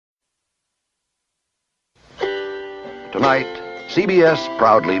Tonight, CBS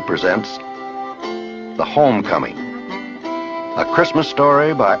proudly presents The Homecoming, a Christmas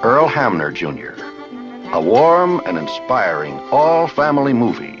story by Earl Hamner, Jr., a warm and inspiring all-family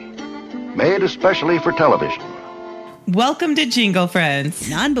movie made especially for television. Welcome to Jingle Friends.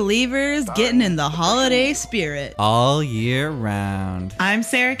 Non-believers getting in the holiday spirit. All year round. I'm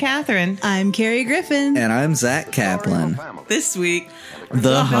Sarah Catherine. I'm Carrie Griffin. And I'm Zach Kaplan. This week,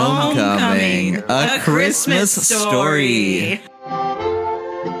 The Homecoming, a Christmas story.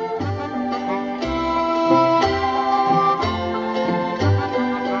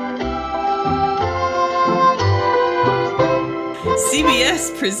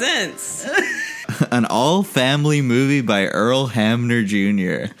 CBS presents An all-family movie by Earl Hamner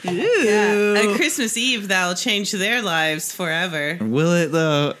Jr. Ooh. Yeah, a Christmas Eve that'll change their lives forever. Will it,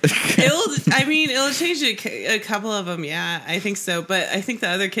 though? It'll change a couple of them, yeah, I think so. But I think the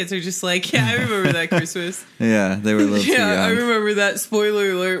other kids are just like, yeah, I remember that Christmas. Yeah, they were a little too young. I remember that,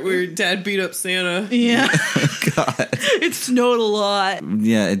 spoiler alert, where Dad beat up Santa. Yeah. God. It snowed a lot.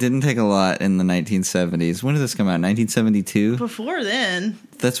 Yeah, it didn't take a lot in the 1970s. When did this come out? 1972? Before then.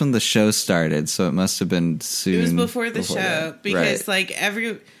 That's when the show started, so it must have been soon. It was before the show, that. because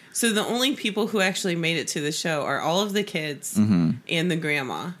right. So the only people who actually made it to the show are all of the kids and the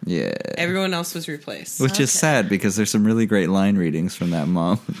grandma. Yeah. Everyone else was replaced. Which is sad, because there's some really great line readings from that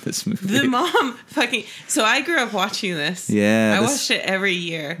mom in this movie. The mom fucking... So I grew up watching this. Yeah. I watched it every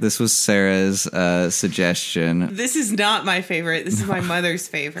year. This was Sarah's suggestion. This is not my favorite. This is my mother's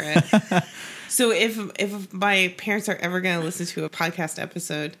favorite. So if my parents are ever going to listen to a podcast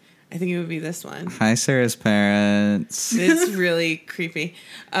episode, I think it would be this one. Hi, Sarah's parents. It's really creepy.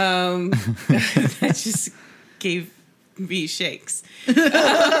 That just gave me shakes.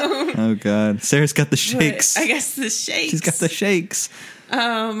 Oh, God. Sarah's got the shakes. I guess the shakes. She's got the shakes.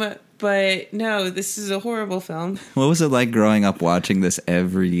 But no, this is a horrible film. What was it like growing up watching this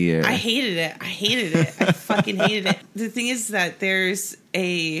every year? I hated it. I fucking hated it. The thing is that there's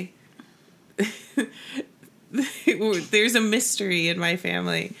a mystery in my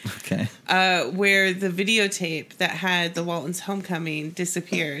family. Okay. Where the videotape that had the Waltons Homecoming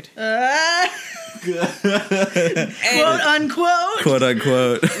disappeared. Quote unquote. Quote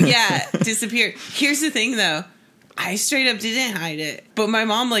unquote. Yeah, disappeared. Here's the thing though. I straight up didn't hide it. But my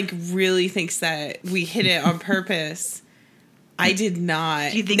mom really thinks that we hid it on purpose. I did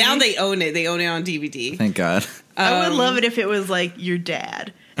not. Now they own it. They own it on DVD. Thank God. I would love it if it was like your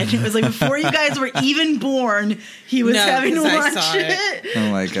dad. And it was like before you guys were even born, he was having to watch it.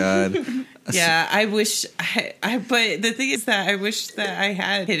 Oh my God. Yeah, I wish but the thing is that I wish that I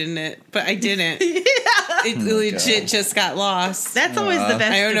had hidden it, but I didn't. Yeah. It legit just got lost. That's always the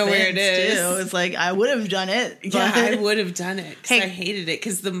best. I don't know where it is. Too. It's like I would have done it. Yeah, I would have done it because I hated it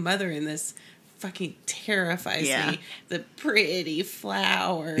because the mother in this fucking terrifies me. The pretty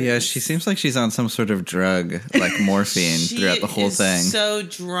flowers. Yeah, she seems like she's on some sort of drug, like morphine, throughout the whole thing. So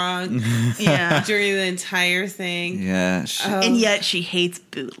drunk. During the entire thing. Yeah. And yet she hates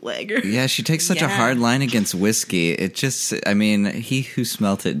bootlegger. Yeah, she takes such a hard line against whiskey. It just, I mean, he who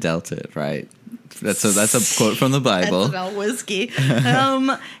smelt it dealt it, right? That's a quote from the Bible. That's about whiskey.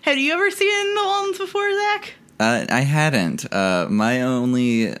 Have you ever seen the Waltons before, Zach? I hadn't. My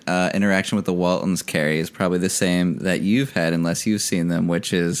only interaction with the Waltons, Carrie, is probably the same that you've had, unless you've seen them,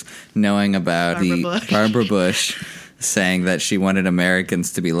 which is knowing about Barbara Bush saying that she wanted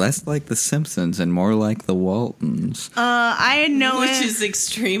Americans to be less like the Simpsons and more like the Waltons. I know Which is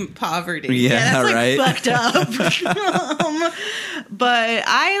extreme poverty. Yeah, that's right? Fucked up. But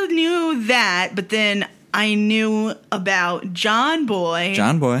I knew that, but then I knew about John Boy.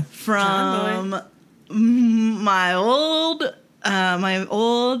 From my old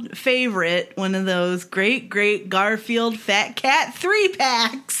favorite, one of those great Garfield Fat Cat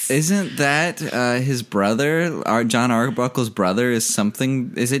 3-packs. Isn't that his brother? John Arbuckle's brother is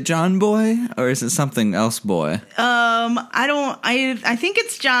something. Is it John Boy or is it something else Boy? I think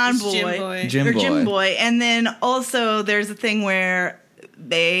it's John Boy. Jim Boy. And then also there's a thing where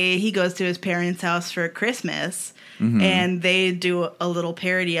he goes to his parents' house for Christmas. Mm-hmm. And they do a little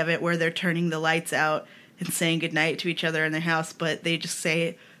parody of it where they're turning the lights out and saying goodnight to each other in their house, but they just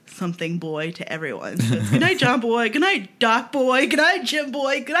say something boy to everyone. So it's, good night, John Boy. Good night, Doc Boy. Good night, Jim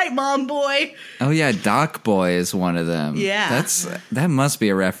Boy. Good night, Mom Boy. Oh, yeah, Doc Boy is one of them. Yeah. That must be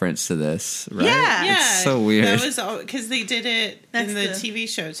a reference to this, right? Yeah. It's so weird. That was all because they did it in the TV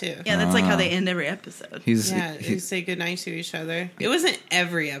show, too. Yeah, that's like how they end every episode. They say goodnight to each other. It wasn't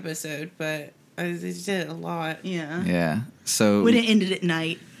every episode, but they did it a lot. Yeah. Yeah. So when it ended at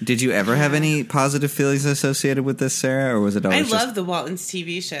night. Did you ever have any positive feelings associated with this, Sarah, or was it always I love the Waltons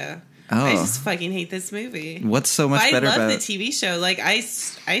TV show. Oh. I just fucking hate this movie. What's so much better about... I love the TV show. Like, I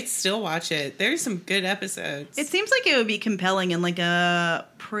still watch it. There's some good episodes. It seems like it would be compelling in, like, a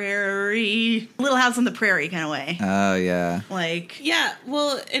prairie... Little House on the Prairie kind of way. Oh, yeah. Like... Yeah,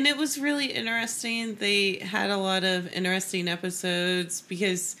 well, and it was really interesting. They had a lot of interesting episodes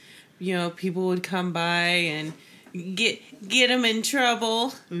because, you know, people would come by and... Get them in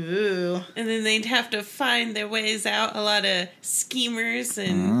trouble. Ooh. And then they'd have to find their ways out. A lot of schemers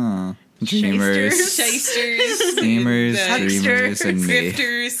and dreamers, shysters, schemers, dreamers, and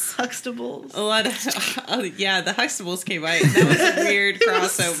grifters, Huxtables. A lot of the Huxtables came by. That was a weird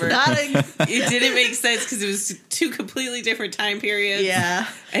crossover. It didn't make sense because it was two completely different time periods. Yeah,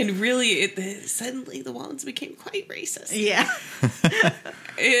 and really, suddenly the Waltons became quite racist. Yeah.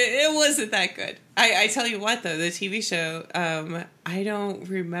 It wasn't that good. I tell you what, though, the TV show, I don't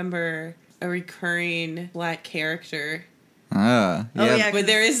remember a recurring black character. Yeah. Oh, yeah, but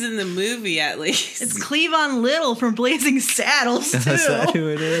there is in the movie, at least. It's Cleavon Little from Blazing Saddles, too. Is that who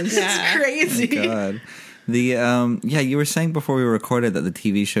it is? Yeah. It's crazy. Oh, God. You were saying before we recorded that the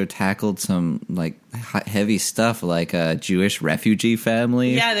TV show tackled some, like, heavy stuff, like a Jewish refugee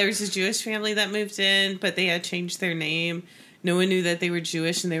family. Yeah, there was a Jewish family that moved in, but they had changed their name. No one knew that they were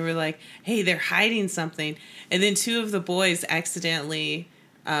Jewish, and they were like, hey, they're hiding something. And then two of the boys accidentally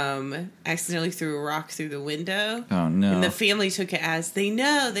threw a rock through the window. Oh, no. And the family took it as, they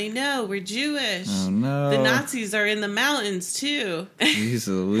know, we're Jewish. Oh, no. The Nazis are in the mountains, too. Jeez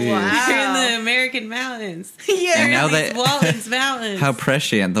Louise. Wow. They're in the American mountains. Yeah. And now Waltons Mountains. How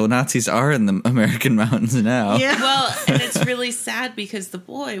prescient. The Nazis are in the American mountains now. Yeah. Well, and it's really sad because the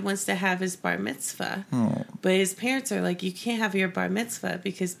boy wants to have his bar mitzvah. Oh. But his parents are like, you can't have your bar mitzvah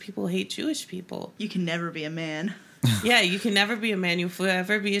because people hate Jewish people. You can never be a man. Yeah, you can never be a man. You'll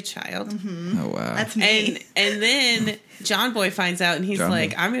forever be a child. Mm-hmm. Oh, wow. That's me. And then John Boy finds out, and he's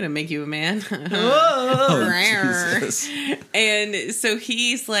like, I'm going to make you a man. Oh, Jesus. And so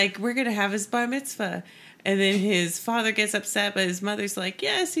he's like, we're going to have his bar mitzvah. And then his father gets upset, but his mother's like,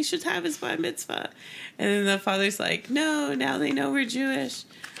 yes, he should have his bar mitzvah. And then the father's like, no, now they know we're Jewish.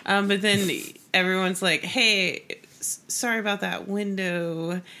 But then everyone's like, hey, sorry about that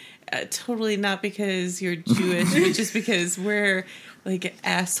window. Totally not because you're Jewish, but just because we're like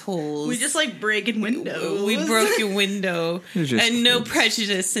assholes. We just like breaking windows. We broke your window, and no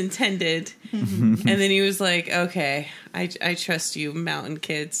prejudice intended. And then he was like, "Okay, I trust you, mountain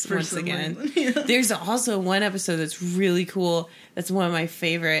kids." Once again, there's also one episode that's really cool. That's one of my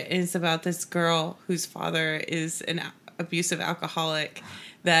favorite, and it's about this girl whose father is an abusive alcoholic.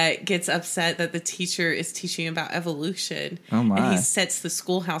 That gets upset that the teacher is teaching about evolution. Oh my. And he sets the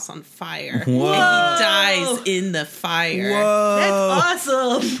schoolhouse on fire. Whoa. And he dies in the fire. Whoa. That's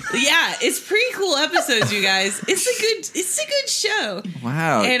awesome. Yeah, it's pretty cool episodes, you guys. It's a good show.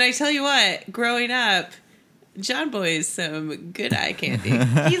 Wow. And I tell you what, growing up, John Boy is some good eye candy.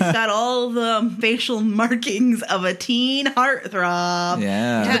 He's got all the facial markings of a teen heartthrob.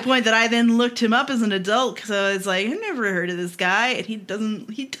 Yeah. To the point that I then looked him up as an adult because I was like, I never heard of this guy, and he doesn't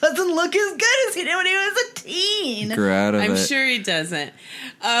look as good as he did when he was a teen. Grew out of I'm it. sure he doesn't.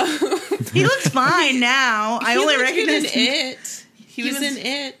 He looks fine now. I only recognize It. He was in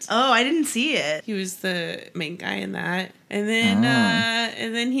It. Oh, I didn't see it. He was the main guy in that. And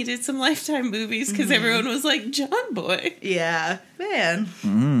then he did some Lifetime movies because everyone was like, John Boy. Yeah.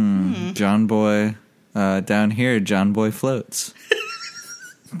 Man. John Boy. Down here, John Boy floats.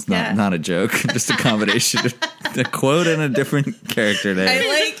 It's not a joke, just a combination of a quote and a different character name.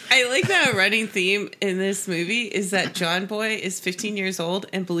 I like that running theme in this movie is that John Boy is 15 years old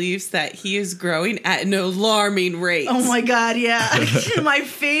and believes that he is growing at an alarming rate. Oh my god, yeah. my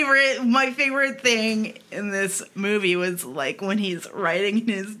favorite thing in this movie was like when he's writing in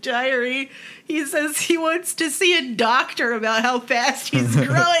his diary, he says he wants to see a doctor about how fast he's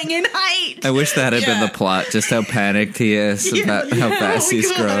growing in height. I wish that had been the plot, just how panicked he is about how fast he's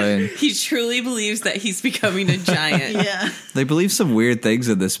growing. He truly believes that he's becoming a giant. Yeah. They believe some weird things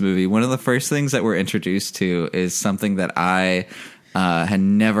in this movie. One of the first things that we're introduced to is something that I had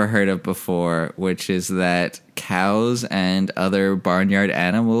never heard of before, which is that cows and other barnyard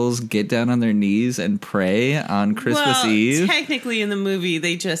animals get down on their knees and pray on Christmas Eve. Technically in the movie,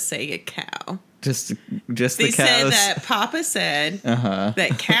 they just say a cow. Just Just they the cows. said that Papa said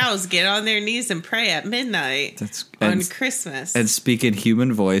that cows get on their knees and pray at midnight on Christmas. And speak in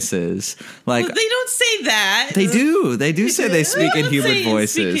human voices. Like, well, they don't say that. They do. They do say they speak in human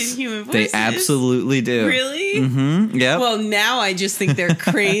voices. They absolutely do. Really? Mm-hmm. Yep. Well, now I just think they're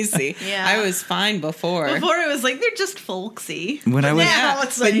crazy. Yeah. I was fine before. Before it was like, they're just folksy. But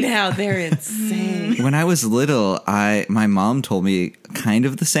now they're insane. When I was little, my mom told me kind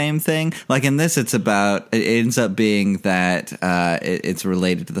of the same thing. Like in this, it ends up being that it's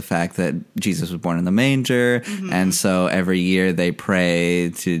related to the fact that Jesus was born in the manger, and so every year they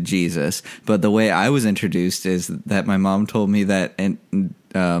pray to Jesus. But the way I was introduced is that my mom told me that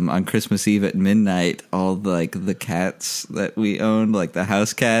on Christmas Eve at midnight, all the cats that we owned, like the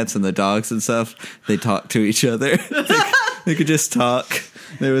house cats and the dogs and stuff, they talk to each other. They could just talk.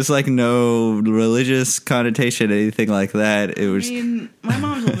 There was no religious connotation, anything like that. It was. My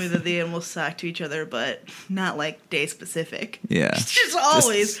mom told me that the animals talk to each other, but not day specific. Yeah, just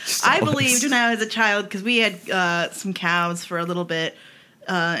always. Just I believed when I was a child, because we had some cows for a little bit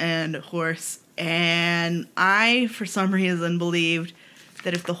and a horse, and I, for some reason, believed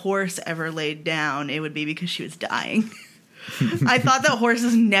that if the horse ever laid down, it would be because she was dying. I thought that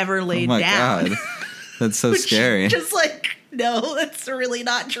horses never laid down. Oh my God. That's so scary. Just no, that's really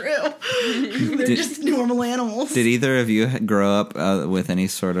not true. They're just normal animals. Did either of you grow up with any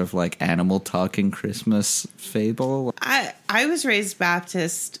sort of animal talking Christmas fable? I was raised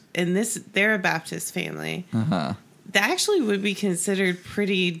Baptist, and they're a Baptist family. That actually would be considered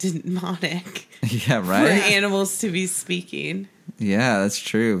pretty demonic. Yeah, right. For animals to be speaking. Yeah, that's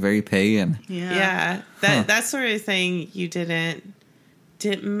true. Very pagan. Yeah. That sort of thing you didn't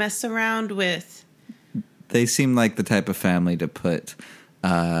mess around with. They seem like the type of family to put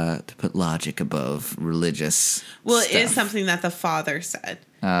logic above religious. Well, stuff. it is something that the father said.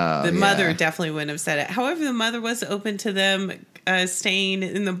 The mother definitely wouldn't have said it. However, the mother was open to them staying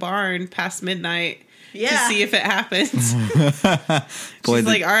in the barn past midnight to see if it happens. She's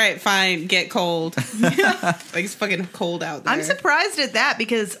like, all right, fine, get cold. It's fucking cold out there. I'm surprised at that,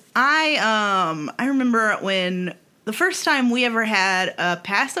 because I remember when the first time we ever had a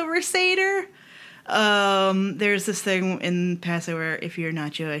Passover Seder. There's this thing in Passover, if you're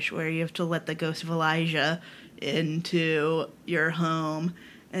not Jewish, where you have to let the ghost of Elijah into your home,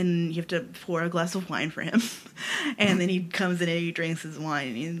 and you have to pour a glass of wine for him. And then he comes in and he drinks his wine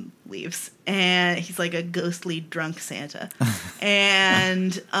and he leaves. And he's like a ghostly drunk Santa.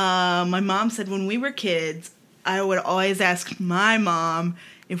 And my mom said when we were kids, I would always ask my mom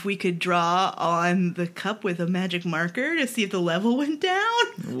if we could draw on the cup with a magic marker to see if the level went down.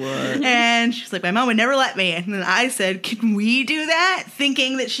 What? And she's like, my mom would never let me. And then I said, can we do that?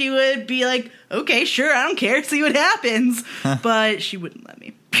 Thinking that she would be like, okay, sure, I don't care, see what happens. But she wouldn't let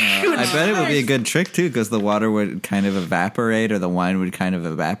me. I bet it would be a good trick, too, because the water would kind of evaporate, or the wine would kind of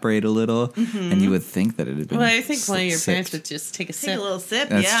evaporate a little, and you would think that it had been Well, I think one of your parents would just take a sip. Take a little sip,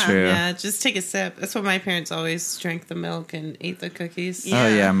 That's true. Yeah, just take a sip. That's what my parents always drank the milk and ate the cookies. Yeah. Oh,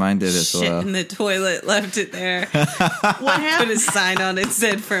 yeah, mine did as Shit well. in the toilet, left it there. What happened? Put a sign on it,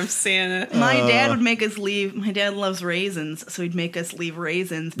 said from Santa. My dad would make us leave. My dad loves raisins, so he'd make us leave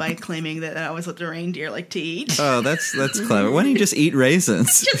raisins by claiming that that was what the reindeer like to eat. Oh, that's clever. Why don't you just eat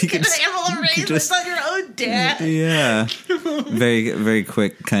raisins? Just get an animal of raisins on your own, Dad. Yeah. Very, very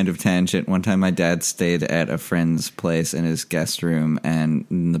quick kind of tangent. One time my dad stayed at a friend's place in his guest room, and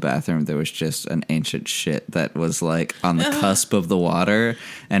in the bathroom there was just an ancient shit that was on the cusp of the water,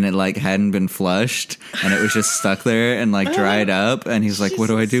 and it hadn't been flushed, and it was just stuck there and dried up, and he's like, Jesus.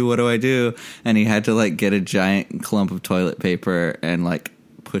 What do I do? And he had to get a giant clump of toilet paper and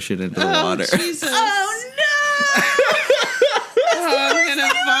push it into the water. Jesus. Oh no! I'm gonna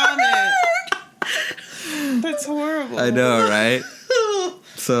vomit. That's horrible. I know, right?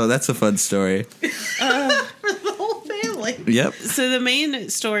 So that's a fun story. For the whole family. Yep. So the main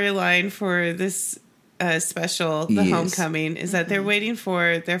storyline for this special, The Homecoming, is that they're waiting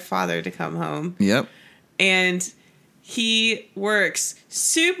for their father to come home. Yep. And he works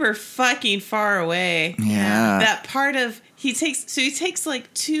super fucking far away. Yeah. That part of... He takes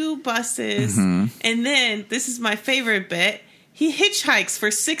 2 buses, and then, this is my favorite bit, he hitchhikes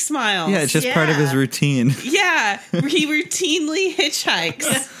for 6 miles. Yeah, it's just part of his routine. Yeah, he routinely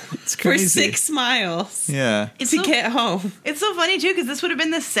hitchhikes It's crazy. for 6 miles. Yeah. Get home. It's so funny, too, because this would have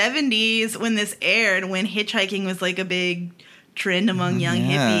been the 70s when this aired, when hitchhiking was a big trend among young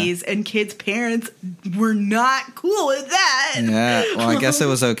hippies, and kids' parents were not cool with that. Yeah, well, I guess it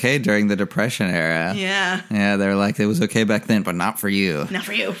was okay during the Depression era. Yeah. Yeah, they were like, it was okay back then, but not for you. Not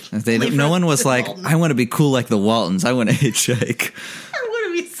for you. No one was like, I want to be cool like the Waltons. I want to hitchhike. I want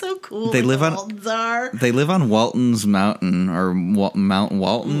to be so cool cool they the live on Waltons are. They live on Walton's Mountain or Mount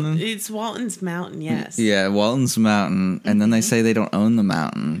Walton. It's Walton's Mountain, yes. Yeah, Walton's Mountain, and then they say they don't own the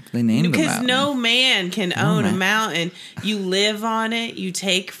mountain. They name the mountain because no man can own a mountain. You live on it, you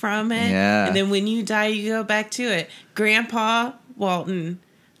take from it, and then when you die, you go back to it. Grandpa Walton.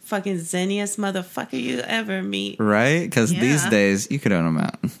 Fucking zeniest motherfucker you ever meet. Right? Because these days, you could own a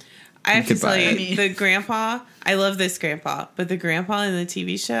mountain. I have to tell you, the grandpa, I love this grandpa, but the grandpa in the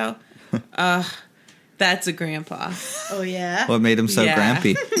TV show, that's a grandpa. Oh, yeah? What made him so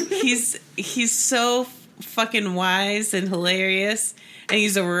grampy? He's so fucking wise and hilarious, and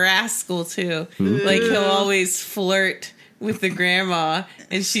he's a rascal, too. Ooh. Like, he'll always flirt with the grandma,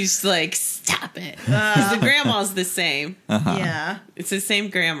 and she's like, stop it. Because the grandma's the same. Yeah. It's the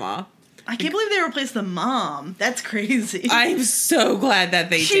same grandma. I can't believe they replaced the mom. That's crazy. I'm so glad that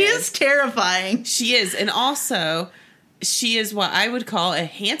they did. She is terrifying. She is. And also, she is what I would call a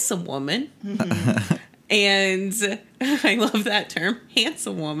handsome woman. Mm-hmm. And I love that term,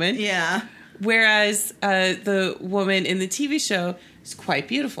 handsome woman. Yeah. Whereas the woman in the TV show is quite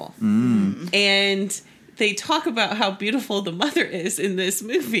beautiful. Mm. And they talk about how beautiful the mother is in this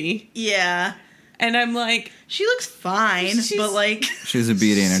movie. Yeah. And I'm like... She looks fine, but like... She's a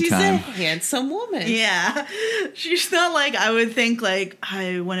beauty in her time. She's a handsome woman. Yeah. She's not like, I would think like,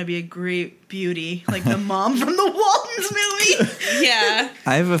 I want to be a great beauty. Like the mom from the Waltons movie. Yeah.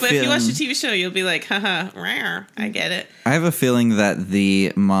 I have a but if you watch the TV show, you'll be like, haha, rare. I get it. I have a feeling that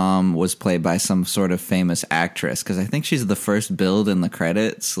the mom was played by some sort of famous actress, because I think she's the first build in the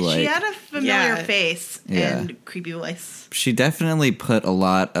credits. Like, she had a familiar face and creepy voice. She definitely put a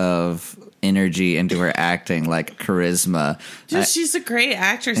lot of energy into her acting, like charisma. She's a great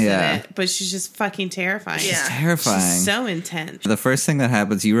actress in it, but she's just fucking terrifying. She's terrifying. She's so intense. The first thing that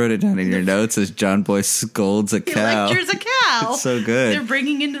happens, you wrote it down in your notes, is John Boy scolds a cow. He lectures a cow. It's so good. They're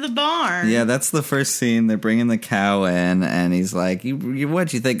bringing into the barn. Yeah, that's the first scene. They're bringing the cow in, and he's like, "You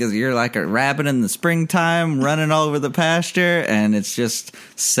what you think is you're like a rabbit in the springtime running all over the pasture?" And it's just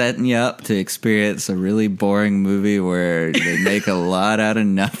setting you up to experience a really boring movie where they make a lot out of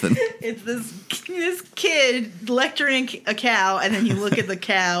nothing. It's this kid lecturing a cow, and then you look at the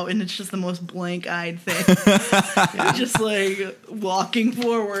cow, and it's just the most blank-eyed thing. It's just like walking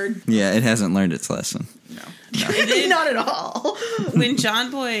forward. Yeah, it hasn't learned its lesson. No. Not at all. When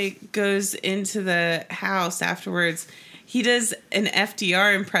John Boy goes into the house afterwards, he does an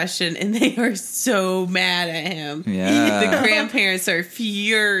FDR impression, and they are so mad at him. Yeah. The grandparents are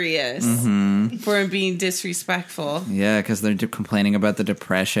furious for him being disrespectful. Yeah, because they're complaining about the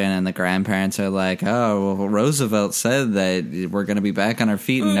Depression, and the grandparents are like, oh, well, Roosevelt said that we're going to be back on our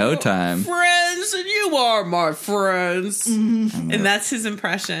feet in no time. Friends, and you are my friends. Mm-hmm. And that's his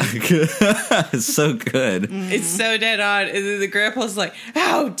impression. It's so good. Mm-hmm. It's so dead on. And then the grandpa's like,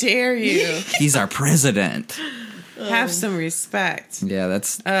 how dare you? He's our president. Have some respect. Yeah,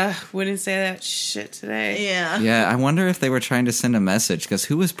 that's... wouldn't say that shit today. Yeah. Yeah, I wonder if they were trying to send a message, because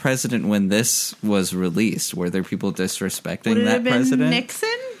who was president when this was released? Were there people disrespecting that president? Nixon?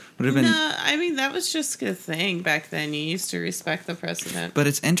 Would have been... No, I mean, that was just a thing back then. You used to respect the president. But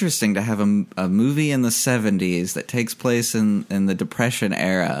it's interesting to have a movie in the 70s that takes place in the Depression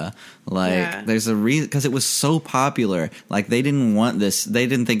era. Like, there's a reason, because it was so popular. Like, they didn't want this, they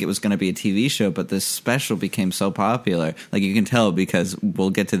didn't think it was going to be a TV show, but this special became so popular. Like, you can tell because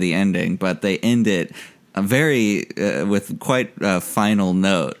we'll get to the ending, but they end it with quite a final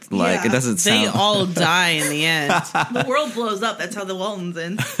note. Like, it doesn't sound... They all die in the end. The world blows up. That's how the Waltons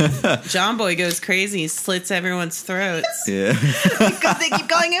end. John Boy goes crazy. He slits everyone's throats. Yeah. Because they keep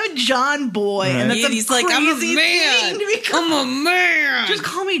calling him John Boy. Right. And that's he's like, I'm a man. I'm a man. Just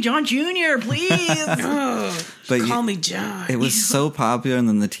call me John Jr., please. But call me John. It was so popular, and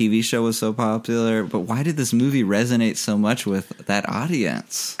then the TV show was so popular. But why did this movie resonate so much with that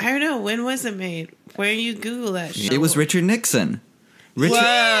audience? I don't know. When was it made? Where you Google that shit? It was Richard Nixon. It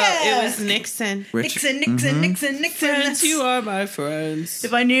was Nixon. Nixon. Friends, you are my friends.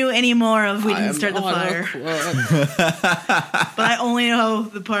 If I knew any more of We Didn't Start the Fire. But I only know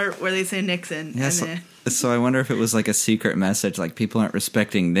the part where they say Nixon. Yes. So I wonder if it was like a secret message, like people aren't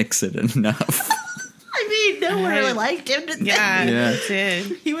respecting Nixon enough. I mean, no one really liked him. Yeah, it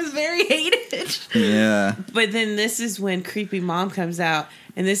did. He was very hated. Yeah. But then this is when Creepy Mom comes out,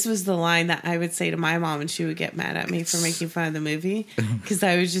 and this was the line that I would say to my mom, and she would get mad at me for making fun of the movie, because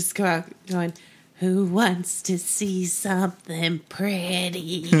I would just go out going, who wants to see something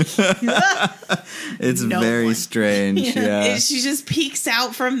pretty? It's very strange. Yeah. She just peeks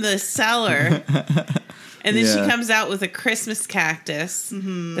out from the cellar. And then she comes out with a Christmas cactus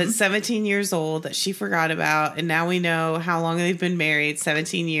that's 17 years old that she forgot about. And now we know how long they've been married,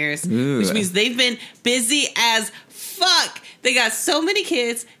 17 years, which means they've been busy as fuck. They got so many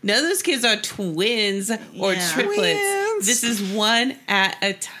kids. None of those kids are twins or triplets. Twins. This is one at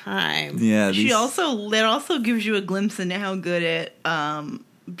a time. Yeah. That also gives you a glimpse into how good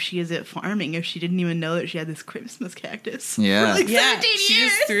she is at farming if she didn't even know that she had this Christmas cactus. Yeah. For like 17 years. She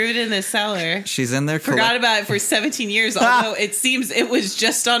just threw it in the cellar. She's in there. Forgot about it for 17 years, although it seems it was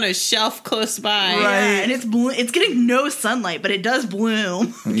just on a shelf close by. Right. Yeah, and it's getting no sunlight, but it does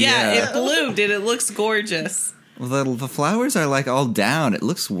bloom. Yeah, it bloomed and it looks gorgeous. Well, the flowers are like all down. It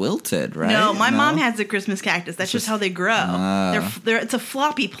looks wilted, right? No, my mom has a Christmas cactus. That's just how they grow. It's a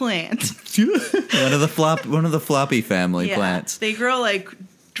floppy plant. one of the floppy family plants. They grow like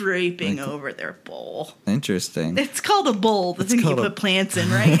draping over their bowl. Interesting. It's called a bowl. The thing you put plants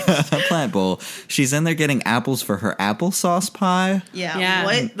in, right? A plant bowl. She's in there getting apples for her applesauce pie. Yeah.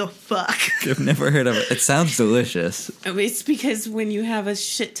 What the fuck? I've never heard of it. It sounds delicious. It's because when you have a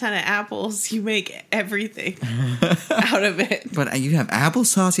shit ton of apples, you make everything out of it. But you have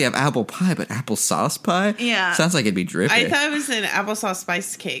applesauce, you have apple pie, but applesauce pie? Yeah. Sounds like it'd be drippy. I thought it was an applesauce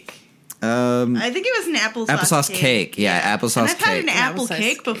spice cake. I think it was an applesauce cake. Yeah, applesauce cake. I've had an apple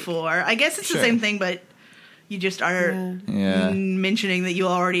cake before. I guess it's the same thing, but you just are mentioning that you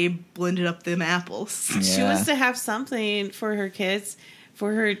already blended up them apples. Yeah. She wants to have something for her kids,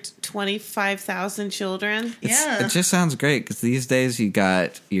 for her 25,000 children. It just sounds great because these days you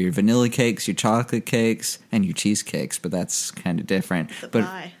got your vanilla cakes, your chocolate cakes, and your cheesecakes, but that's kind of different.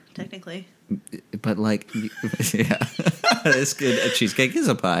 Pie, technically. But like, it's good. A cheesecake is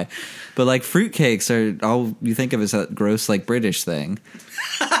a pie, but like fruit cakes are all you think of as a gross like British thing.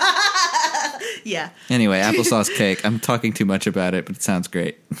 Yeah. Anyway, applesauce cake. I'm talking too much about it, but it sounds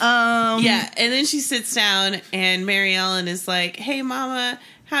great. Yeah, and then she sits down, and Mary Ellen is like, "Hey, Mama,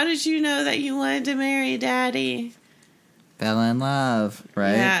 how did you know that you wanted to marry Daddy?" Fell in love,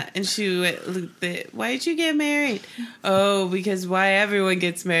 right? Yeah, and she went, "Why did you get married?" "Oh, because why everyone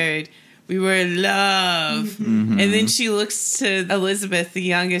gets married. We were in love." Mm-hmm. And then she looks to Elizabeth, the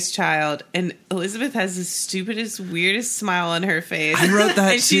youngest child, and Elizabeth has the stupidest, weirdest smile on her face. I wrote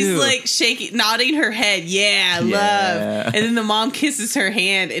that and she's like shaking, nodding her head, love. And then the mom kisses her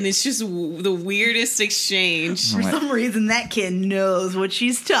hand, and it's just the weirdest exchange. For some reason, that kid knows what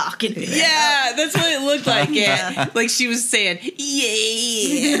she's talking about. Yeah, that's what it looked like. Yeah, like she was saying,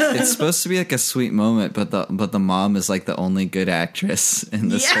 "Yeah." It's supposed to be like a sweet moment, but the mom is like the only good actress in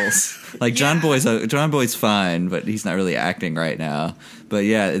this whole. Like John Boy's fine, but he's not really acting right now. But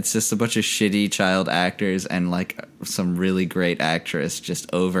yeah, it's just a bunch of shitty child actors and like some really great actress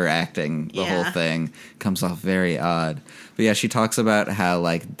just overacting the whole thing. Comes off very odd. But yeah, she talks about how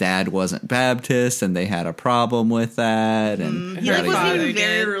like Dad wasn't Baptist and they had a problem with that, and he wasn't even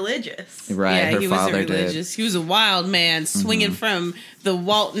very religious. Right, yeah, her he father wasn't religious. did. He was a wild man swinging from the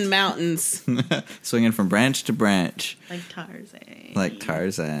Walton Mountains, swinging from branch to branch, like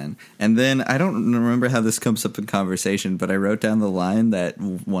Tarzan. And then I don't remember how this comes up in conversation, but I wrote down the line that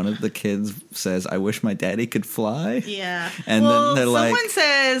one of the kids says, "I wish my daddy could fly." Yeah, and then they're like, someone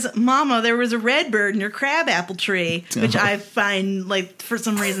says, "Mama, there was a red bird in your crabapple tree," which I find, like, for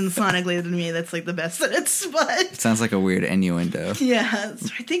some reason, sonically to me, that's like the best sentence. But it sounds like a weird innuendo. Yeah,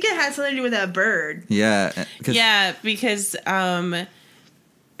 I think it has something to do with that bird. Yeah, because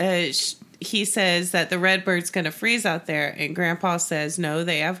he says that the red bird's going to freeze out there, and Grandpa says no,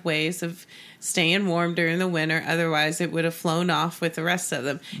 they have ways of staying warm during the winter, otherwise it would have flown off with the rest of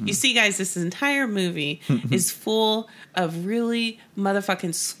them. You see, guys, this entire movie is full of really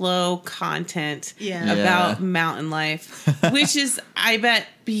motherfucking slow content about mountain life, which is, I bet,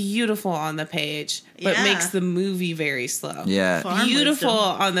 beautiful on the page, but makes the movie very slow. Yeah. Beautiful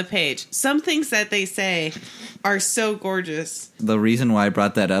on the page. Some things that they say are so gorgeous. The reason why I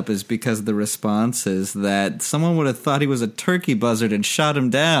brought that up is because the response is that someone would have thought he was a turkey buzzard and shot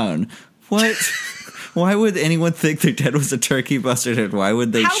him down. What? Why would anyone think their dad was a turkey buzzard, and why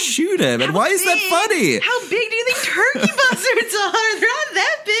would they shoot him? And why is that funny? How big do you think turkey buzzards are? They're not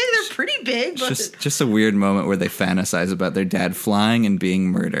that big. They're pretty big. But just a weird moment where they fantasize about their dad flying and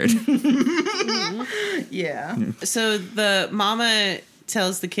being murdered. Yeah. So the mama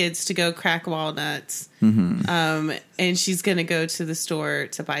tells the kids to go crack walnuts, and she's going to go to the store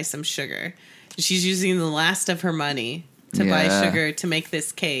to buy some sugar. She's using the last of her money to buy sugar to make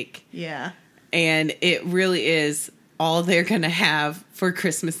this cake. Yeah. And it really is all they're going to have for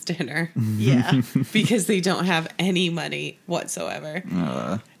Christmas dinner. Yeah. Because they don't have any money whatsoever.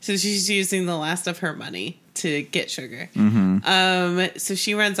 So she's using the last of her money to get sugar. So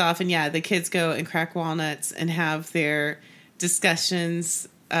she runs off, and the kids go and crack walnuts and have their discussions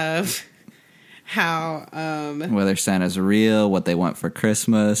of how whether Santa's real, what they want for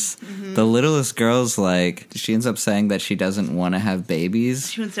Christmas. The littlest girl's like, she ends up saying that she doesn't want to have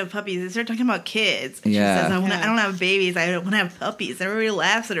babies. She wants to have puppies. They start talking about kids. And Yeah. She says, I don't have babies. I don't want to have puppies. Everybody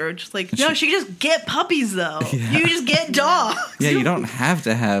laughs at her. Just like, no, she can just get puppies, though. Yeah. You just get dogs. Yeah, you don't have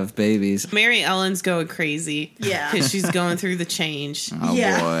to have babies. Mary Ellen's going crazy. Yeah. Because she's going through the change. Oh,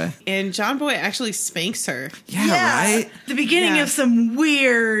 boy. And John Boy actually spanks her. Yeah, right? The beginning of some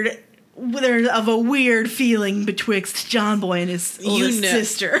weird... of a weird feeling betwixt John Boy and his oldest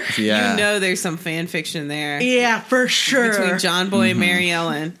sister. Yeah. You know there's some fan fiction there. Yeah, for sure. Between John Boy and Mary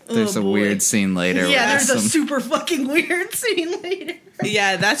Ellen. There's a weird scene later. Yeah, there's a super fucking weird scene later.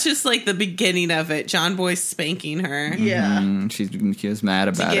 Yeah, that's just like the beginning of it. John Boy's spanking her. Yeah. She was mad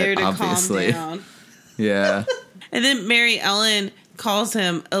about it, to obviously. Calm down. Yeah. And then Mary Ellen calls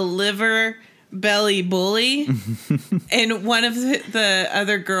him a liver belly bully. And one of the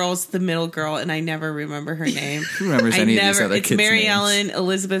other girls, the middle girl, and I never remember her name. Who remembers any of these other kids' It's Mary names? Ellen.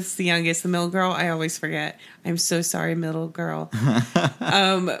 Elizabeth's the youngest. The middle girl, I always forget. I'm so sorry, middle girl.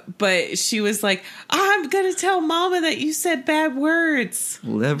 But she was like, I'm going to tell Mama that you said bad words.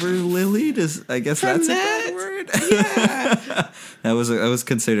 Liver lily? I guess that's a bad word? Yeah. That was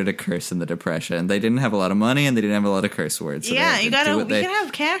considered a curse in the Depression. They didn't have a lot of money, and they didn't have a lot of curse words. So you gotta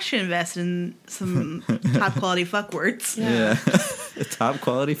have cash to invest in some top quality fuck words. Yeah. Top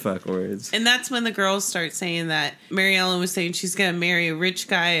quality fuck words. And that's when the girls start saying that Mary Ellen was saying she's going to marry a rich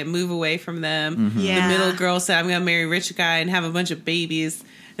guy and move away from them. Yeah. The middle girl said, I'm going to marry a rich guy and have a bunch of babies.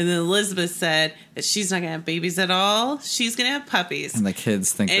 And then Elizabeth said that she's not going to have babies at all. She's going to have puppies. And the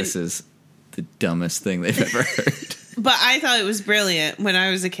kids think this is the dumbest thing they've ever heard. But I thought it was brilliant when I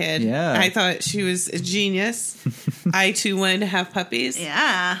was a kid. Yeah. I thought she was a genius. I, too, wanted to have puppies.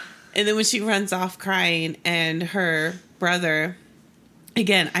 Yeah. And then when she runs off crying and her brother...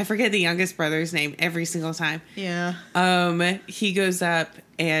 Again, I forget the youngest brother's name every single time. Yeah. He goes up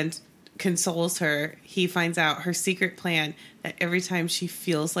and consoles her. He finds out her secret plan that every time she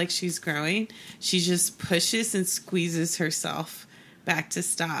feels like she's growing, she just pushes and squeezes herself back to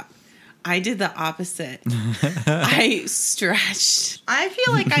stop. I did the opposite. I stretched. I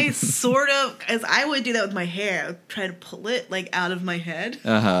feel like I sort of, as I would do that with my hair, I would try to pull it like out of my head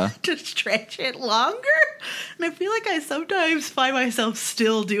to stretch it longer. And I feel like I sometimes find myself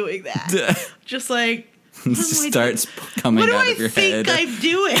still doing that. Just like, it starts coming out of your head. What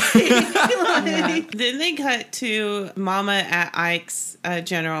do I think I'm doing? Then they cut to Mama at Ike's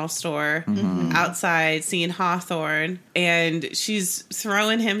general store outside seeing Hawthorne, and she's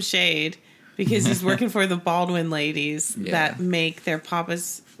throwing him shade because he's working for the Baldwin ladies that make their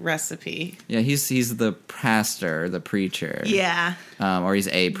papa's recipe. Yeah, he's the pastor, the preacher. Yeah. Or he's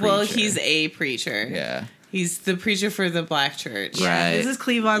a preacher. Well, he's a preacher. Yeah. He's the preacher for the black church. Yeah, this is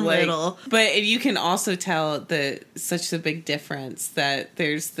Cleavon Little. But you can also tell such a big difference that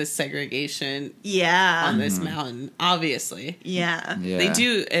there's the segregation on this mountain, obviously. Yeah. They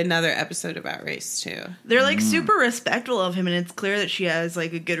do another episode about race, too. They're, like, super respectful of him, and it's clear that she has,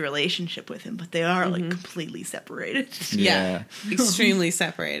 like, a good relationship with him, but they are, like, completely separated. Yeah. Extremely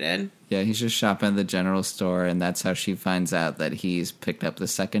separated. Yeah, he's just shopping at the general store, and that's how she finds out that he's picked up the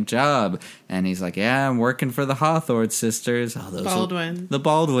second job. And he's like, yeah, I'm working for the Hawthorne sisters. Oh, those Baldwin. The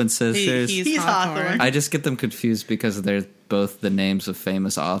Baldwin sisters. He's Hawthorne. I just get them confused because they're both the names of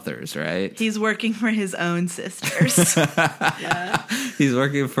famous authors, right? He's working for his own sisters. He's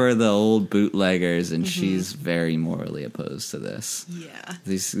working for the old bootleggers, and she's very morally opposed to this. Yeah.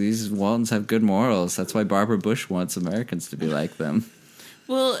 These Waltons have good morals. That's why Barbara Bush wants Americans to be like them.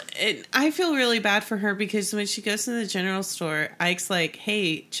 Well, I feel really bad for her because when she goes to the general store, Ike's like,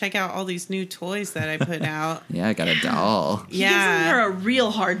 hey, check out all these new toys that I put out. Yeah, I got a doll. He gives her a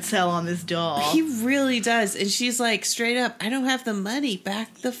real hard sell on this doll. He really does. And she's like, straight up, I don't have the money.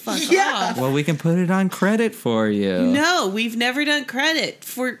 Back the fuck off. Well, we can put it on credit for you. No, we've never done credit.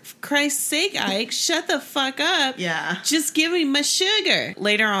 For Christ's sake, Ike, shut the fuck up. Yeah. Just give me my sugar.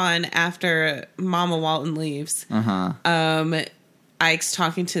 Later on, after Mama Walton leaves, Ike's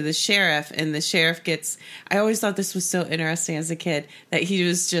talking to the sheriff, and the sheriff gets... I always thought this was so interesting as a kid, that he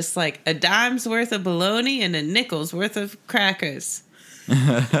was just like a dime's worth of bologna and a nickel's worth of crackers. And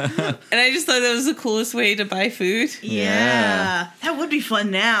I just thought that was the coolest way to buy food. Yeah. That would be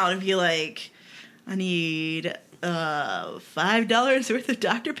fun now to be like, I need $5 worth of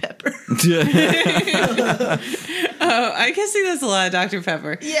Dr. Pepper. Oh, I can see that's a lot of Dr.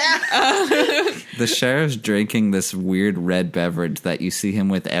 Pepper. Yeah. The sheriff's drinking this weird red beverage that you see him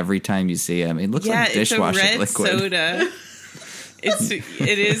with every time you see him. It looks like dishwasher it's a red liquid. soda.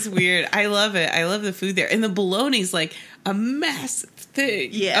 It is weird. I love it. I love the food there. And the bologna's like a massive thing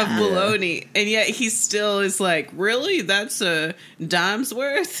of bologna. And yet he still is like, really? That's a dime's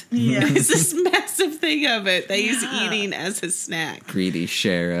worth? Yeah. It's this massive thing of it that he's eating as a snack. Greedy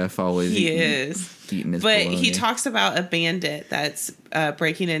sheriff, always eating his bologna. He talks about a bandit that's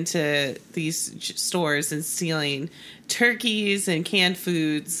breaking into these stores and stealing turkeys and canned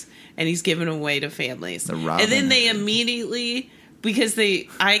foods, and he's giving them away to families. And then they immediately... Because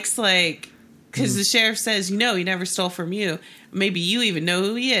Ike's like, because the sheriff says, he never stole from you. Maybe you even know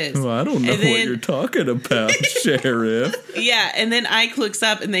who he is. Well, I don't know what you're talking about, Sheriff. Yeah, and then Ike looks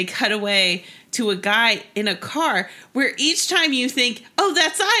up and they cut away to a guy in a car where each time you think, oh,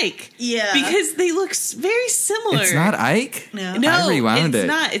 that's Ike. Yeah. Because they look very similar. It's not Ike? No, I rewound it's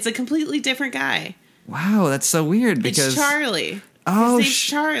not. It's a completely different guy. Wow, that's so weird because... It's Charlie. Oh, his name's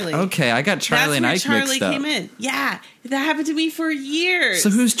Charlie. Okay, I got Charlie and Ike Charlie mixed up. came in. Yeah, that happened to me for years. So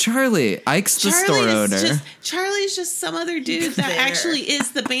who's Charlie? Ike's the store owner. Charlie's just some other dude that actually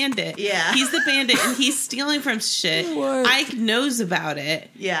is the bandit. Yeah. He's the bandit and he's stealing from shit. What? Ike knows about it.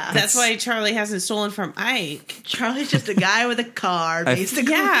 Yeah. That's why Charlie hasn't stolen from Ike. Charlie's just a guy with a car,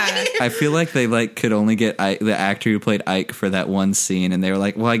 basically. Yeah. I feel like they could only get the actor who played Ike for that one scene, and they were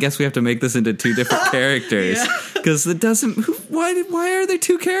like, well, I guess we have to make this into two different characters. Because it doesn't... Why are there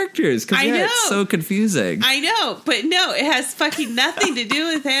two characters? Because it's so confusing. I know, but no, it has fucking nothing to do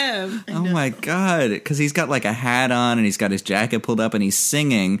with him. Oh my god! Because he's got like a hat on and he's got his jacket pulled up and he's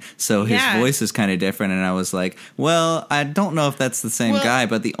singing, so his voice is kind of different. And I was like, well, I don't know if that's the same guy,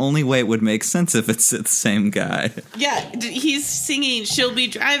 but the only way it would make sense if it's the same guy. Yeah, he's singing. She'll be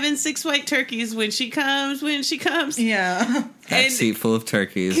driving 6 white turkeys when she comes. Yeah. Back seat full of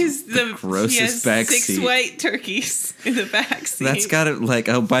turkeys. Because the grossest back seat. 6 white turkeys in the back seat. That's got it. Like,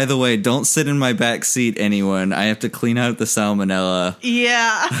 oh, by the way, don't sit in my back seat, anyone. I have to clean out the salmonella.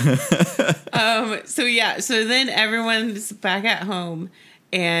 Yeah. So then everyone's back at home,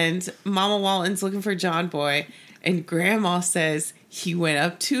 and Mama Walton's looking for John Boy, and Grandma says he went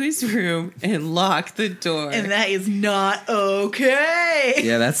up to his room and locked the door. And that is not okay.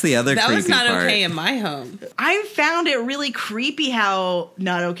 Yeah, that's the other creepy part. That was not okay in my home. I found it really creepy how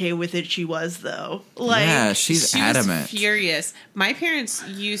not okay with it she was, though. Like, yeah, she's adamant. Was furious. My parents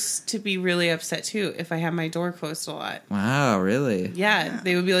used to be really upset, too, if I had my door closed a lot. Wow, really? Yeah,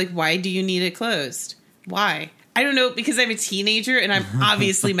 they would be like, why do you need it closed? Why? I don't know, because I'm a teenager and I'm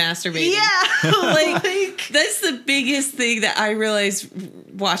obviously masturbating. Yeah. Like, that's the biggest thing that I realized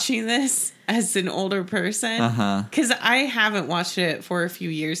watching this as an older person. Because I haven't watched it for a few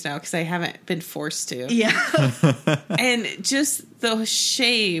years now because I haven't been forced to. Yeah. And just the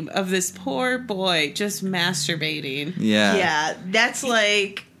shame of this poor boy just masturbating. Yeah. Yeah, that's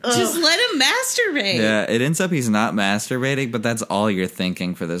like... Just let him masturbate. Yeah, it ends up he's not masturbating, but that's all you're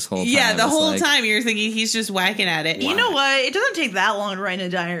thinking for this whole time. Yeah, the whole time you're thinking he's just whacking at it. You know what? It doesn't take that long to write a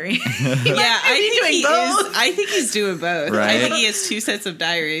diary. I think he's doing both. Right? I think he has 2 sets of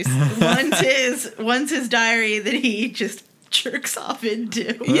diaries. One's his diary that he just jerks off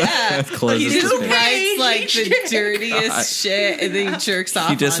into. Yeah. He just writes like the dirtiest shit and then he jerks off.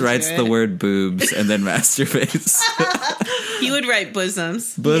 He just writes the word boobs and then masturbates. He would write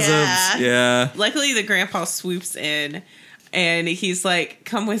bosoms. Yeah. Luckily the grandpa swoops in and he's like,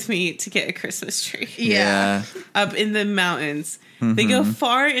 come with me to get a Christmas tree. Yeah. Up in the mountains. They go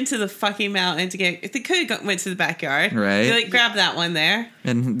far into the fucking mountain to get... They could have went to the backyard. Right. They grab that one there.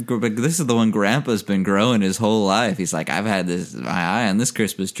 And this is the one Grandpa's been growing his whole life. He's like, I've had my eye on this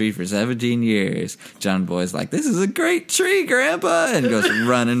Christmas tree for 17 years. John Boy's like, this is a great tree, Grandpa! And goes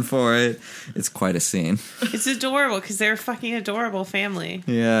running for it. It's quite a scene. It's adorable because they're a fucking adorable family.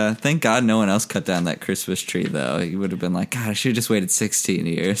 Yeah. Thank God no one else cut down that Christmas tree, though. He would have been like, God, I should have just waited 16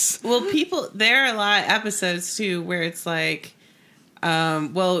 years. Well, there are a lot of episodes, too, where it's like...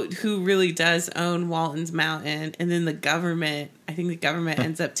 who really does own Walton's Mountain, and then I think the government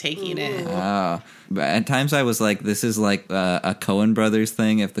ends up taking it. Oh. But at times I was like, this is like a Coen Brothers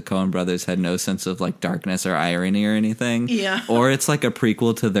thing, if the Coen Brothers had no sense of like darkness or irony or anything. Yeah. Or it's like a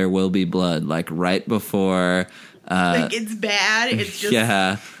prequel to There Will Be Blood, like right before... like it's bad. It's just...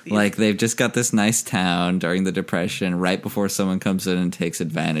 Yeah. Like they've just got this nice town during the Depression right before someone comes in and takes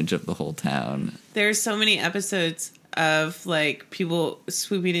advantage of the whole town. There's so many episodes of like people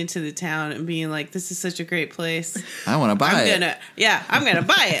swooping into the town and being like, this is such a great place. I want to buy it. I'm going to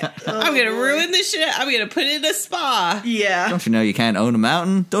buy it. I'm going to ruin this shit. I'm going to put it in a spa. Yeah. Don't you know you can't own a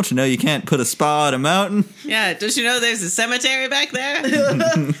mountain? Don't you know you can't put a spa on a mountain? Yeah. Don't you know there's a cemetery back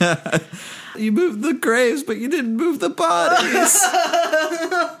there? You moved the graves, but you didn't move the bodies.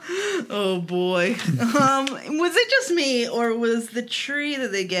 Oh, boy. Was it just me, or was the tree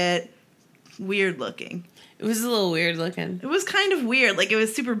that they get weird looking? It was a little weird looking. It was kind of weird. Like, it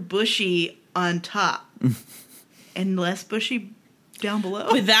was super bushy on top and less bushy down below.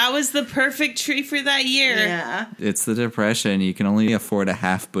 But that was the perfect tree for that year. Yeah. It's the Depression. You can only afford a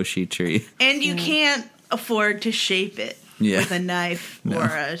half bushy tree. And you can't afford to shape it with a knife or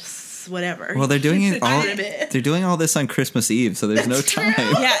a whatever. Well, they're doing it all. They're doing all this on Christmas Eve, so there's no time.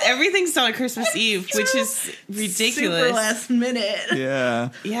 Yeah, everything's done on Christmas Eve, which is ridiculous. Super last minute. Yeah.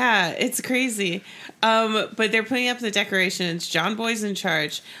 Yeah, it's crazy. But they're putting up the decorations. John Boy's in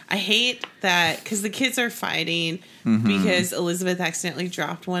charge. I hate that because the kids are fighting because Elizabeth accidentally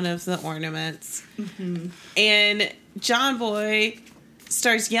dropped one of the ornaments, and John Boy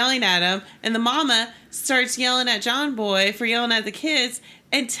starts yelling at him, and the mama starts yelling at John Boy for yelling at the kids.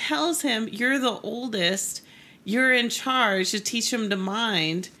 And tells him, you're the oldest, you're in charge to teach him to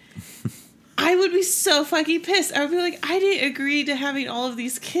mind. I would be so fucking pissed. I would be like, I didn't agree to having all of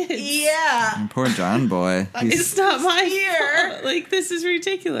these kids. Yeah. And poor John Boy. It's not my fault. Like, this is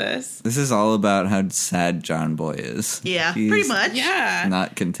ridiculous. This is all about how sad John Boy is. Yeah, He's pretty much. Yeah.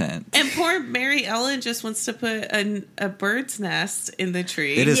 not content. And poor Mary Ellen just wants to put a bird's nest in the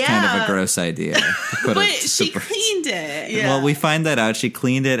tree. It is kind of a gross idea. But she cleaned it. Yeah. Well, we find that out. She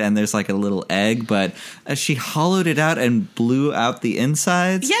cleaned it, and there's like a little egg, but she hollowed it out and blew out the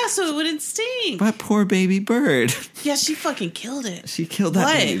insides. Yeah, so it wouldn't stink. But poor baby bird. Yeah, she fucking killed it. She killed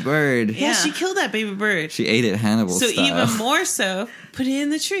that baby bird. Yeah, she killed that baby bird. She ate it Hannibal so style. Even more so, put it in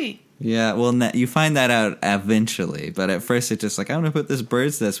the tree. Yeah, well, you find that out eventually, but at first it's just like, I'm going to put this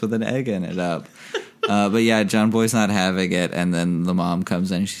bird's nest with an egg in it up. But yeah, John Boy's not having it, and then the mom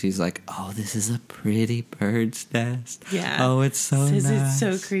comes in and she's like, oh, this is a pretty bird's nest. Yeah. Oh, it's so Says nice. it's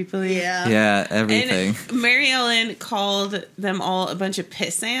so creepily. Yeah. Yeah, everything. And Mary Ellen called them all a bunch of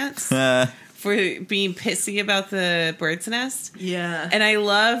piss ants for being pissy about the bird's nest. Yeah. And I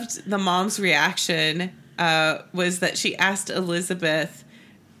loved the mom's reaction was that she asked Elizabeth,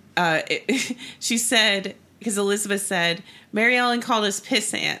 she said, because Elizabeth said, Mary Ellen called us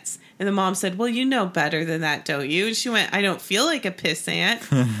piss ants. And the mom said, well, you know better than that, don't you? And she went, I don't feel like a piss ant.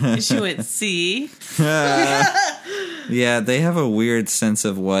 And she went, see? Yeah, they have a weird sense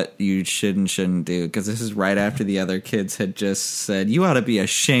of what you should and shouldn't do, because this is right after the other kids had just said, you ought to be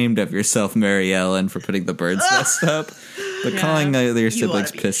ashamed of yourself, Mary Ellen, for putting the bird's nest up. But calling their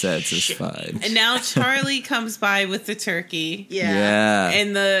siblings pissettes is fine. And now Charlie comes by with the turkey. Yeah.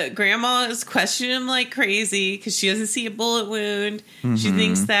 And the grandma is questioning him like crazy because she doesn't see a bullet wound. She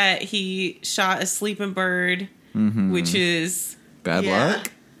thinks that he shot a sleeping bird, which is... Bad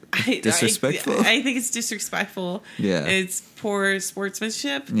luck? Disrespectful? I think it's disrespectful. Yeah. It's poor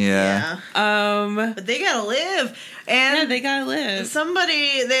sportsmanship. Yeah. But they gotta live. And yeah, they gotta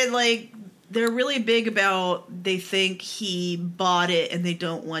live. They're really big about, they think he bought it and they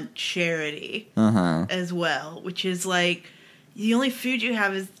don't want charity as well, which is like, the only food you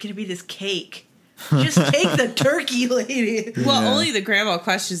have is going to be this cake. Just take the turkey, lady. Well, only the grandma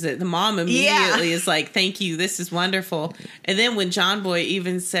questions it. The mom immediately is like, thank you, this is wonderful. And then when John Boy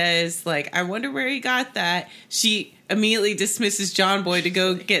even says, like, I wonder where he got that, she immediately dismisses John Boy to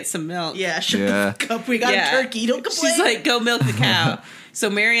go get some milk. Yeah, shut the fuck up. We got a turkey. Don't complain. She's like, go milk the cow. So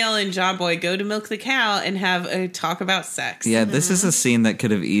Mary Ellen and John Boy go to milk the cow and have a talk about sex. Yeah, this is a scene that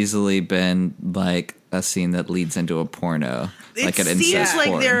could have easily been like a scene that leads into a porno. Like an incest seems like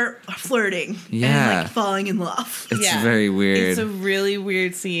porn. they're flirting and like falling in love. It's very weird. It's a really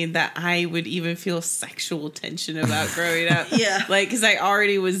weird scene that I would even feel sexual tension about growing up. Like, because I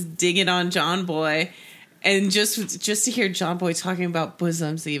already was digging on John Boy. And just to hear John Boy talking about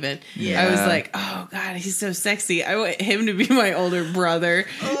bosoms even, I was like, oh, God, he's so sexy. I want him to be my older brother.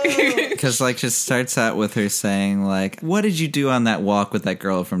 Because, like, just starts out with her saying, like, what did you do on that walk with that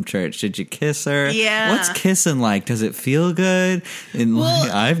girl from church? Did you kiss her? Yeah. What's kissing like? Does it feel good? And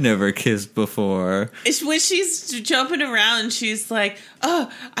I've never kissed before. When she's jumping around, she's like,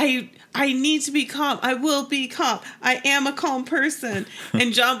 oh, I need to be calm. I will be calm. I am a calm person.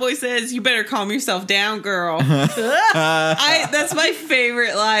 And John Boy says, you better calm yourself down, girl. That's my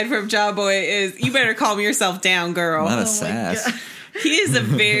favorite line from John Boy is, you better calm yourself down, girl. A lot of sass. He is a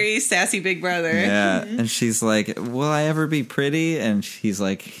very sassy big brother. Yeah, and she's like, "Will I ever be pretty?" And he's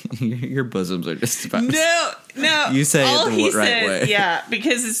like, "Your bosoms are just about." No. You say it the right way. Yeah,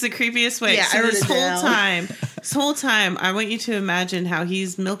 because it's the creepiest way. Yeah, so this whole time, I want you to imagine how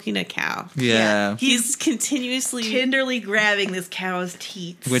he's milking a cow. Yeah. He's continuously tenderly grabbing this cow's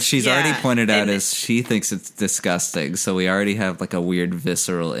teats, which she's already pointed out as she thinks it's disgusting. So we already have like a weird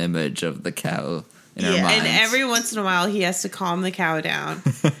visceral image of the cow. In our minds. And every once in a while, he has to calm the cow down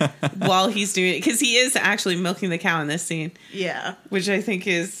while he's doing it. Because he is actually milking the cow in this scene. Yeah. Which I think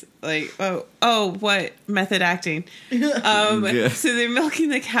is like, what method acting. So they're milking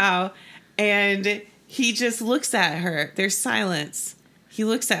the cow, and he just looks at her. There's silence. He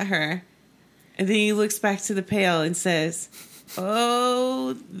looks at her, and then he looks back to the pail and says,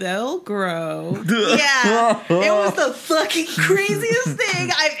 "Oh, they'll grow." Yeah, it was the fucking craziest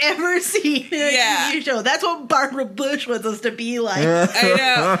thing I've ever seen in a TV show. That's what Barbara Bush wants us to be like. I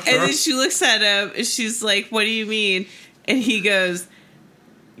know. And then she looks at him and she's like, "What do you mean?" And he goes,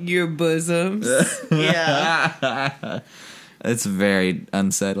 "Your bosoms." Yeah. It's very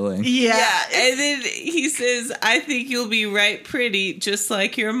unsettling. Yeah. And then he says, "I think you'll be right pretty, just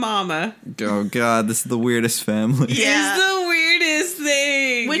like your mama." Oh, God, this is the weirdest family. Yeah. It's the weirdest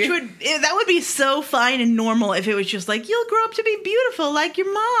thing. That would be so fine and normal if it was just like, you'll grow up to be beautiful like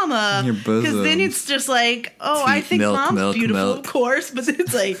your mama. Your bosoms. Because then it's just like, I think mom's beautiful, of course. But then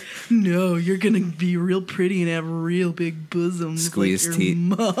it's like, no, you're going to be real pretty and have real big bosoms squeeze like your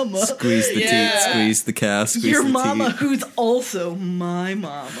mama. Squeeze the teeth, squeeze the calf, squeeze your the mama, teeth. who's also my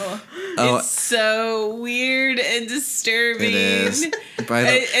mama. It's so weird and disturbing. It is.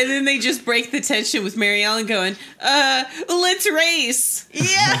 And then they just break the tension with Mary Ellen going, let's race.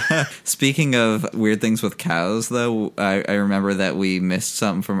 Yeah. Speaking of weird things with cows, though, I remember that we missed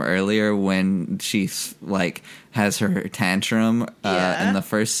something from earlier when she, like, has her tantrum in the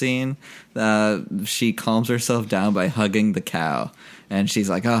first scene. She calms herself down by hugging the cow. And she's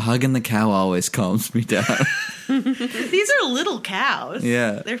like, hugging the cow always calms me down. These are little cows.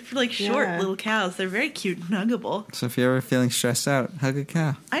 Yeah. They're like short little cows. They're very cute and huggable. So if you're ever feeling stressed out, hug a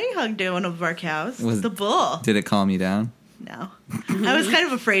cow. I hugged one of our cows. The bull. Did it calm you down? No. I was kind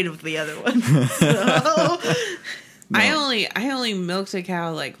of afraid of the other one. So. No. I only milked a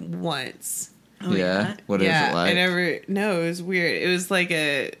cow like once. Oh, yeah. What is it like? It was weird. It was like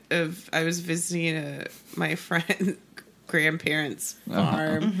I was visiting my friend's grandparents'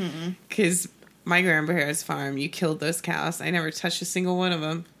 farm because my grandparents' farm, you killed those cows. I never touched a single one of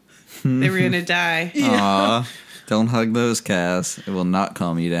them. They were gonna die. Aw, don't hug those cows. It will not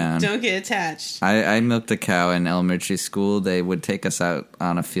calm you down. Don't get attached. I milked a cow in elementary school. They would take us out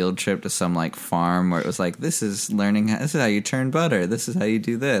on a field trip to some like farm where it was like, this is how you turn butter. This is how you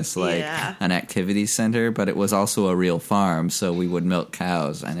do this. Like an activity center, but it was also a real farm. So we would milk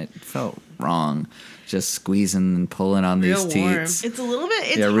cows and it felt wrong. Just squeezing and pulling on these teats. It's a little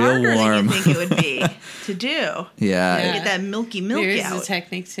bit, it's harder than you think it would be to do. Yeah. To get that milky milk There's out. There's a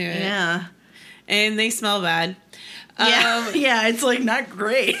technique to it. Yeah. And they smell bad. Yeah, it's like not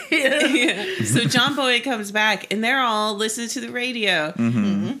great. So John Boyd comes back and they're all listening to the radio.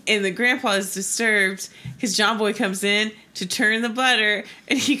 Mm-hmm. And the grandpa is disturbed because John Boyd comes in to turn the butter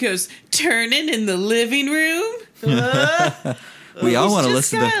and he goes, "Turning in the living room?" We all want to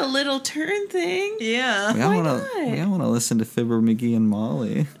listen to a little turn thing. Yeah. We all want to listen to Fibber McGee and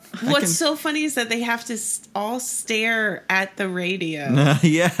Molly. What's so funny is that they have to all stare at the radio.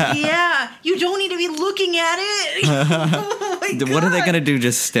 Yeah. You don't need to be looking at it. Oh my God. What are they going to do?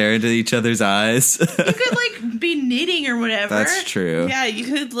 Just stare into each other's eyes? You could like be knitting or whatever. That's true. Yeah, you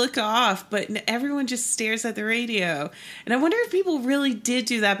could look off, but everyone just stares at the radio. And I wonder if people really did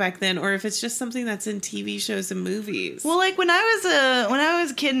do that back then, or if it's just something that's in TV shows and movies. Well, like when I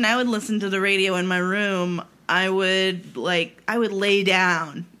was a kid and I would listen to the radio in my room, I would lay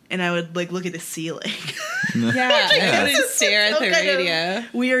down. And I would like look at the ceiling. I would stare at the radio.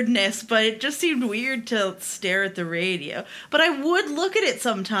 Weirdness, but it just seemed weird to stare at the radio. But I would look at it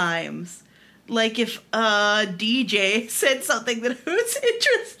sometimes. Like if a DJ said something that I was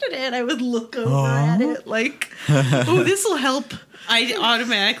interested in, I would look over at it like, oh, this will help. I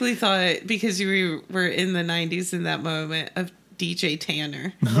automatically thought, because you were in the 90s in that moment, of DJ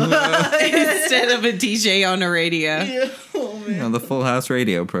Tanner instead of a DJ on a radio. Yeah. Oh, man. The Full House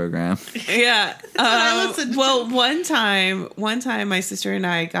radio program. Yeah. Well, one time my sister and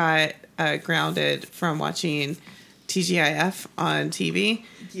I got grounded from watching TGIF on TV.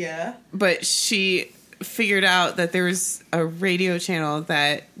 Yeah. But she figured out that there was a radio channel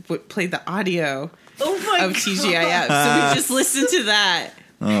that played the audio of TGIF. So we just listened to that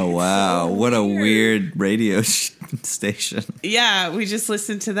Oh, wow. So what a weird radio station. Yeah, we just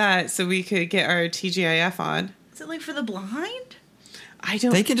listened to that so we could get our TGIF on. Is it like for the blind? I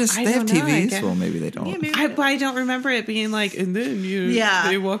don't. They can just. They have TVs. Well, maybe they don't. Yeah, maybe I don't remember it being like, and then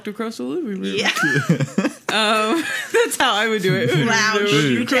they walked across the living room. Yeah. That's how I would do it. Loud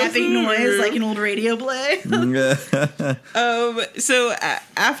shoe tapping noise like an old radio play. So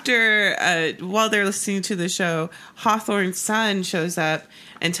after, while they're listening to the show, Hawthorne's son shows up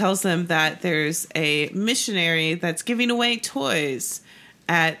and tells them that there's a missionary that's giving away toys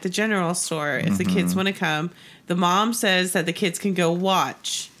at the general store if the kids want to come. The mom says that the kids can go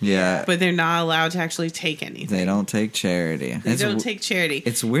watch. Yeah. But they're not allowed to actually take anything. They don't take charity. They don't take charity.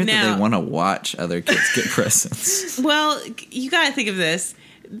 It's weird that they want to watch other kids get presents. Well, you got to think of this.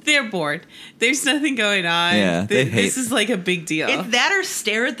 They're bored. There's nothing going on. Yeah, this is like a big deal. It's that or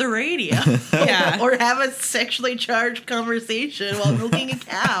stare at the radio. Yeah. Or have a sexually charged conversation while milking a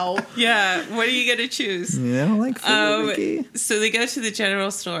cow. Yeah. What are you going to choose? Yeah, I don't like food, Mickey. So they go to the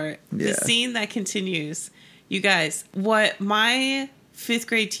general store. Yeah. The scene that continues. You guys, what my 5th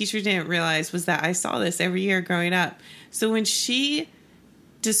grade teacher didn't realize was that I saw this every year growing up. So when she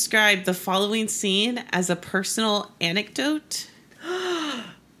described the following scene as a personal anecdote,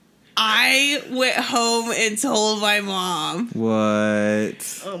 I went home and told my mom.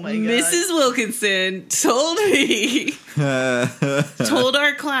 What? Oh my God. Mrs. Wilkinson told me, told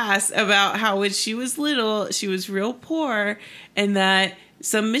our class about how when she was little, she was real poor and that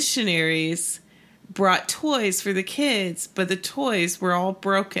some missionaries brought toys for the kids, but the toys were all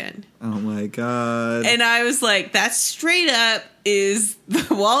broken. Oh my God. And I was like, that straight up is the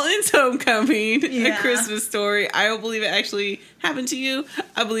Waltons Homecoming, a Christmas story. I don't believe it actually happened to you.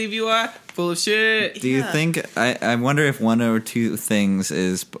 I believe you are full of shit. Do you think, I wonder if one or two things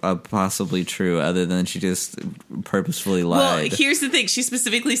is possibly true other than she just purposefully lied. Well, here's the thing. She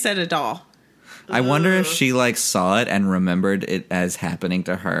specifically said a doll. I wonder if she saw it and remembered it as happening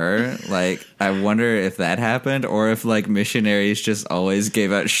to her. I wonder if that happened, or if missionaries just always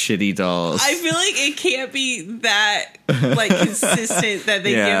gave out shitty dolls. I feel like it can't be that consistent that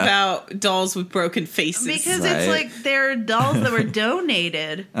they give out dolls with broken faces. Because it's they're dolls that were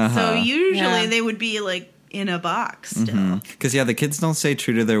donated. So usually they would be in a box still. Because the kids don't stay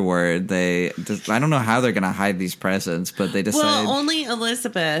true to their word. I don't know how they're going to hide these presents, but they decide. Well, only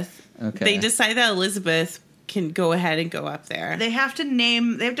Elizabeth. Okay. They decide that Elizabeth can go ahead and go up there. They have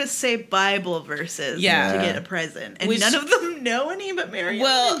to say Bible verses to get a present. And none of them know any but Mary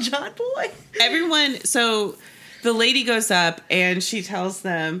and John Boy. So the lady goes up and she tells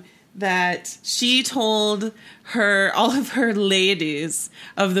them that she told all of her ladies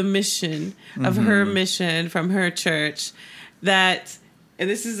of the mission, of her mission from her church, that, and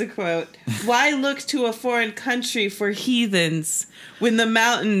this is a quote, "Why look to a foreign country for heathens when the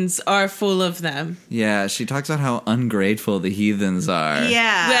mountains are full of them?" Yeah, she talks about how ungrateful the heathens are.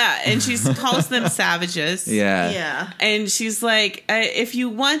 Yeah, and she calls them savages. Yeah. And she's like, if you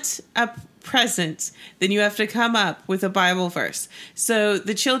want a present, then you have to come up with a Bible verse. So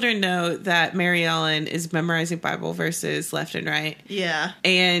the children know that Mary Ellen is memorizing Bible verses left and right. Yeah.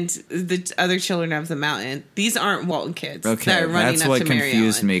 And the other children of the mountain. These aren't Walton kids. Okay, that are running that's up what to Mary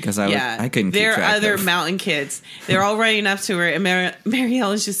confused Ellen. me because I couldn't keep They're track other of. mountain kids. They're all running up to her, and Mary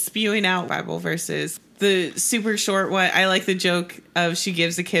Ellen's just spewing out Bible verses. The super short one, I like the joke of she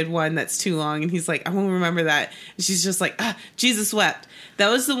gives a kid one that's too long, and he's like, I won't remember that. And she's just like, Jesus wept. That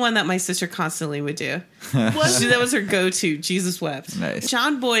was the one that my sister constantly would do. That was her go-to, Jesus wept. Nice.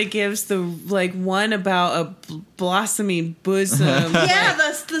 John Boy gives the one about a blossoming bosom. Yeah,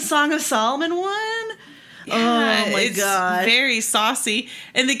 that's the Song of Solomon one. Yeah, oh my God. Very saucy.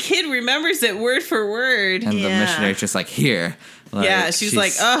 And the kid remembers it word for word. And the missionary's just like, here. She's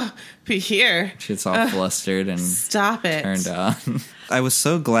like, be here. She's all flustered and stop it. Turned on. I was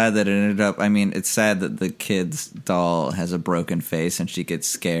so glad that it ended up. I mean, it's sad that the kid's doll has a broken face and she gets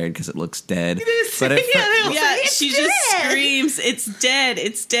scared because it looks dead. But she just screams, "It's dead!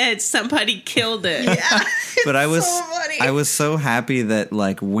 It's dead! Somebody killed it!" Yeah, but I was so happy that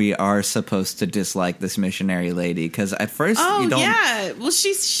we are supposed to dislike this missionary lady because at first you don't. Yeah, well,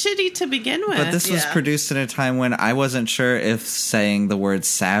 she's shitty to begin with. But this was produced in a time when I wasn't sure if saying the word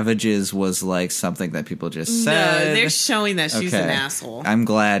savages was something that people just said. No, they're showing that she's an asshole. I'm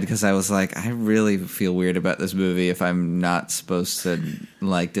glad because I was like, I really feel weird about this movie if I'm not supposed to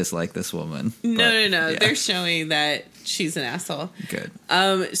dislike this woman. No. Yeah. They're showing that she's an asshole. Good.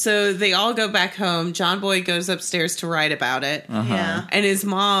 So they all go back home. John Boy goes upstairs to write about it. Yeah. And his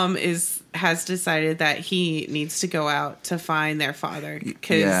mom is has decided that he needs to go out to find their father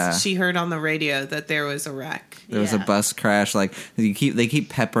because she heard on the radio that there was a wreck. There was a bus crash. Like they keep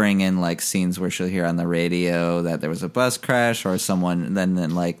peppering in like scenes where she'll hear on the radio that there was a bus crash or someone.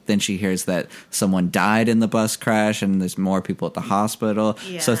 Then she hears that someone died in the bus crash and there's more people at the hospital.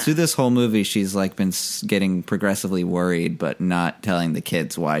 Yeah. So through this whole movie, she's like been getting progressively worried, but not telling the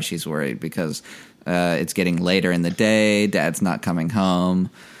kids why she's worried because it's getting later in the day. Dad's not coming home.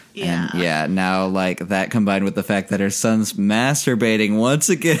 Yeah. And now like that combined with the fact that her son's masturbating once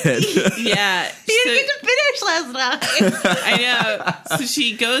again. Yeah. He didn't get to finish last night. I know. So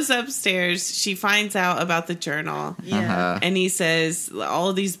she goes upstairs. She finds out about the journal. Yeah. And he says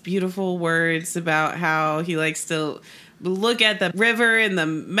all these beautiful words about how he likes to look at the river and the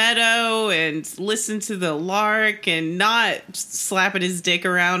meadow and listen to the lark and not slapping his dick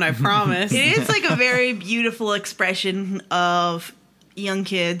around, I promise. It is like a very beautiful expression of young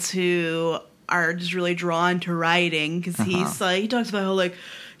kids who are just really drawn to writing because he's like, he talks about how like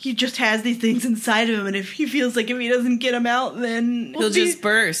he just has these things inside of him, and if he feels like if he doesn't get them out, then he'll just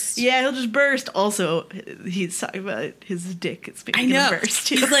burst. Yeah, he'll just burst. Also, he's talking about his dick. It's making him burst.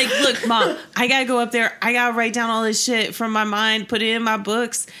 He's like, look, Mom, I gotta go up there. I gotta write down all this shit from my mind, put it in my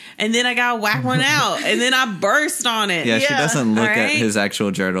books, and then I gotta whack one out, and then I burst on it. Yeah, she doesn't look at his actual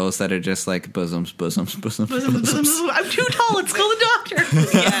journals that are just like bosoms. I'm too tall. Let's call the doctor.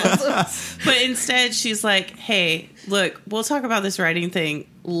 Yeah. But instead, she's like, hey, look, we'll talk about this writing thing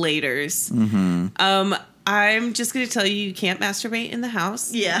laters. Mm-hmm. I'm just going to tell you can't masturbate in the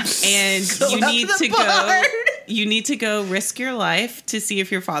house. Yeah. And you need to go risk your life to see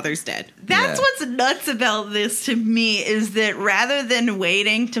if your father's dead. That's what's nuts about this to me is that rather than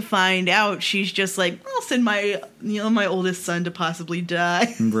waiting to find out, she's just like, I'll send my oldest son to possibly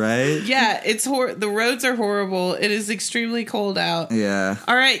die. Right? Yeah, it's the roads are horrible. It is extremely cold out. Yeah.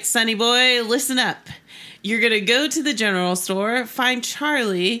 All right, Sonny boy, listen up. You're going to go to the general store, find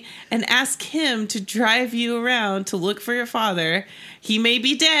Charlie, and ask him to drive you around to look for your father. He may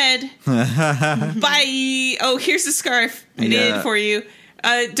be dead. Bye. Oh, here's a scarf. I knitted for you.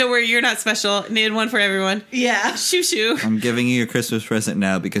 Don't worry, you're not special. Knitted one for everyone. Yeah. Shoo shoo. I'm giving you your Christmas present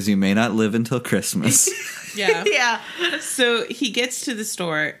now because you may not live until Christmas. Yeah. Yeah. So he gets to the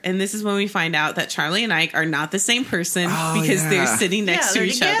store, and this is when we find out that Charlie and Ike are not the same person because they're sitting next to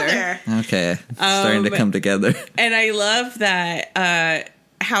each other. Okay. Starting to come together. And I love that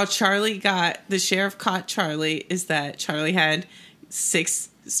how Charlie the sheriff caught Charlie is that Charlie had 6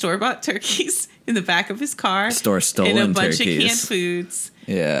 store-bought turkeys in the back of his car. Store-stolen and a bunch turkeys. of canned foods.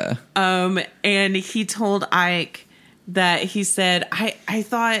 Yeah. And he told Ike that he said, I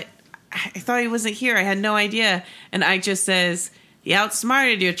thought he wasn't here. I had no idea. And Ike just says, he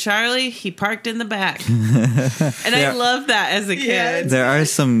outsmarted you, Charlie. He parked in the back. And I love that as a kid. There are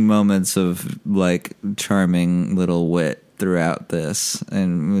some moments of like charming little wit throughout this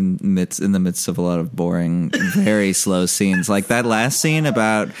and in the midst of a lot of boring, very slow scenes. Like that last scene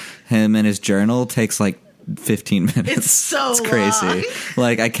about him and his journal takes like 15 minutes. It's crazy. Long.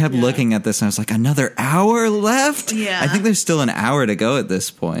 Like I kept looking at this and I was like, another hour left? Yeah. I think there's still an hour to go at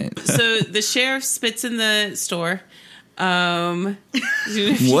this point. So the sheriff spits in the store. What?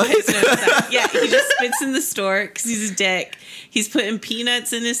 Yeah, he just spits in the store because he's a dick. He's putting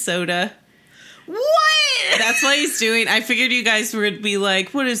peanuts in his soda. What? That's what he's doing. I figured you guys would be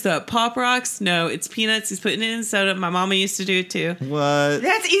like, what is that, Pop Rocks? No, it's peanuts. He's putting it in soda. My mama used to do it too. What?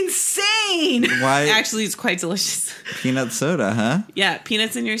 That's insane. Why? Actually, it's quite delicious. Peanut soda, huh? Yeah,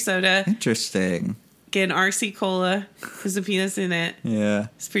 peanuts in your soda. Interesting. Get an RC Cola. Put some peanuts in it. Yeah.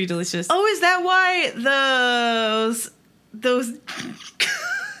 It's pretty delicious. Oh, is that why those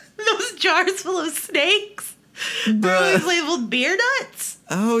jars full of snakes are always labeled beer nuts?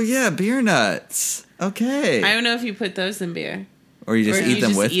 Oh, yeah, beer nuts. Okay. I don't know if you put those in beer. Or you just eat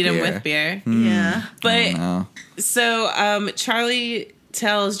them with beer. Eat them with beer. Yeah. But, so, Charlie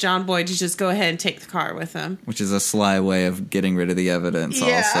tells John Boy to just go ahead and take the car with him. Which is a sly way of getting rid of the evidence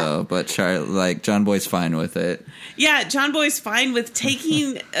also. But John Boy's fine with it. Yeah, John Boy's fine with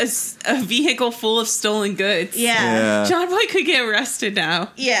taking a vehicle full of stolen goods. Yeah. John Boy could get arrested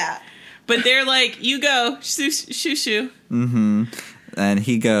now. Yeah. But they're like, you go, shoo, shoo, shoo. Mm-hmm. And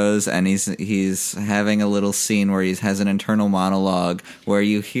he goes and he's having a little scene where he has an internal monologue where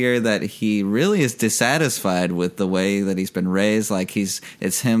you hear that he really is dissatisfied with the way that he's been raised. Like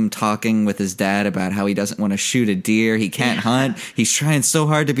it's him talking with his dad about how he doesn't want to shoot a deer. He can't hunt. He's trying so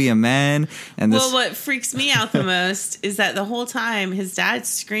hard to be a man. And what freaks me out the most is that the whole time his dad's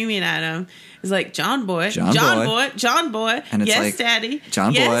screaming at him. He's like, John Boy. And it's like, Daddy.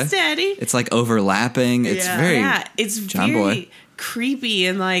 John Boy. Yes, Daddy. It's like overlapping. It's very it's John very Boy. creepy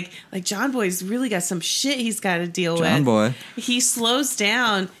and like John Boy's really got some shit he's got to deal with. John Boy. He slows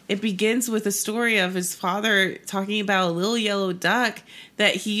down. It begins with a story of his father talking about a little yellow duck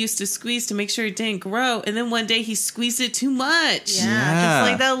that he used to squeeze to make sure it didn't grow, and then one day he squeezed it too much.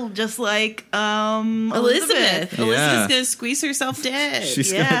 Just like Elizabeth. Elizabeth's gonna squeeze herself dead.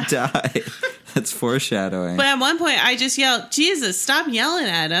 She's gonna die. That's foreshadowing. But at one point I just yelled, Jesus, stop yelling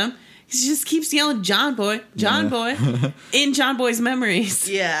at him. He just keeps yelling, John Boy, in John Boy's memories.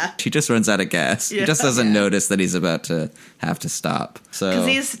 Yeah. She just runs out of gas. He just doesn't notice that he's about to have to stop. Because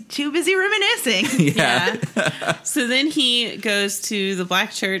he's too busy reminiscing. Yeah. So then he goes to the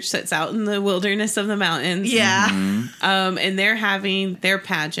black church that's out in the wilderness of the mountains. Yeah. Mm-hmm. And they're having their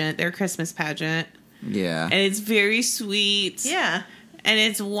pageant, their Christmas pageant. Yeah. And it's very sweet. Yeah. And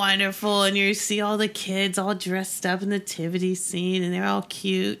it's wonderful, and you see all the kids all dressed up in the nativity scene, and they're all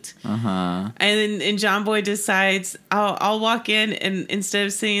cute. Uh-huh. And John Boy decides, I'll walk in, and instead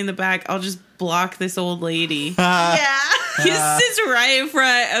of sitting in the back, I'll just block this old lady. Yeah. He sits right in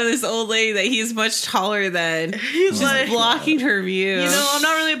front of this old lady that he's much taller than. He's just blocking her view. I'm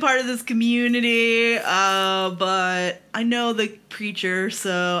not really a part of this community, but I know the preacher,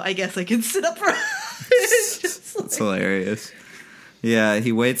 so I guess I can sit up front. That's hilarious. Yeah,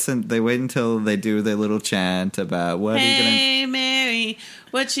 they wait until they do their little chant about what are you gonna... Hey, Mary,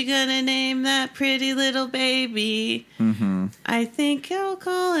 what you gonna name that pretty little baby? Mm-hmm. I think I'll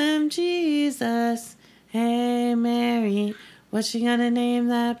call him Jesus. Hey, Mary, what you gonna name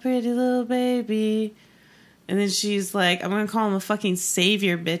that pretty little baby? And then she's like, I'm going to call him a fucking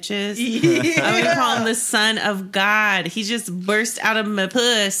savior, bitches. Yeah. I'm going to call him the son of God. He just burst out of my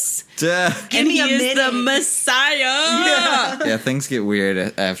puss. And he is the Messiah. Yeah, things get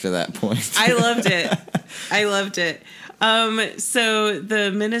weird after that point. I loved it. So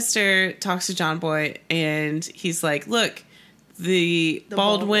the minister talks to John Boy, and he's like, look, the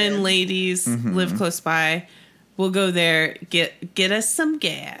Baldwin ladies live close by. We'll go there, get us some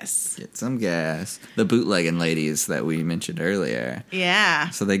gas. Get some gas. The bootlegging ladies that we mentioned earlier. Yeah.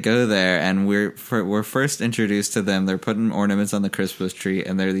 So they go there, and we're first introduced to them. They're putting ornaments on the Christmas tree,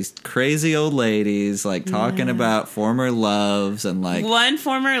 and they're these crazy old ladies, like, talking about former loves and, like... One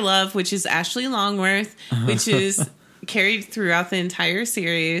former love, which is Ashley Longworth, which is carried throughout the entire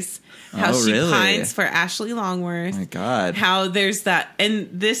series. How she pines for Ashley Longworth. Oh my God. How there's that. And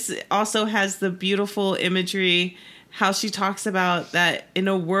this also has the beautiful imagery, how she talks about that in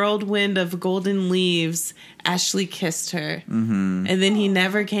a whirlwind of golden leaves, Ashley kissed her. Mm-hmm. And then he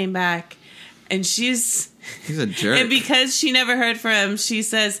never came back. And he's a jerk. And because she never heard from him, she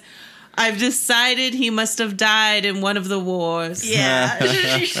says, I've decided he must have died in one of the wars. Yeah.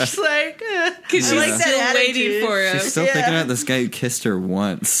 She's just like... Because she's like still waiting for him. She's still thinking about this guy who kissed her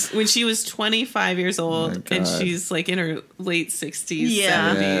once. When she was 25 years old, and she's like in her late 60s, 70s.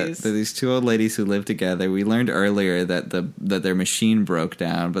 Yeah, they're these two old ladies who live together. We learned earlier that their machine broke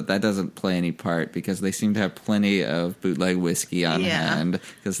down, but that doesn't play any part because they seem to have plenty of bootleg whiskey on hand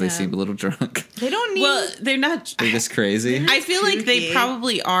because they seem a little drunk. They don't need... Well, they're not... They're just crazy. I feel like they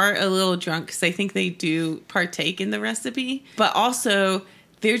probably are a little drunk because I think they do partake in the recipe, but also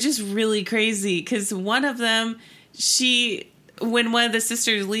they're just really crazy because one of them, when one of the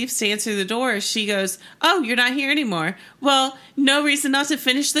sisters leaves to answer the door, she goes, oh, you're not here anymore. Well, no reason not to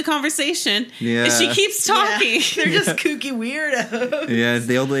finish the conversation. Yeah. And she keeps talking. Yeah. They're just kooky weirdos. Yeah,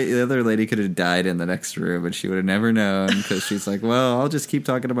 the other lady could have died in the next room, but she would have never known because she's like, well, I'll just keep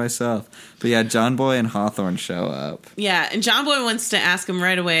talking to myself. But yeah, John Boy and Hawthorne show up. Yeah, and John Boy wants to ask him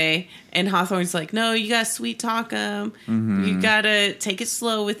right away, and Hawthorne's like, no, you gotta sweet talk them. Mm-hmm. You gotta take it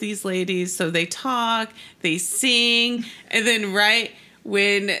slow with these ladies. So they talk, they sing, and then right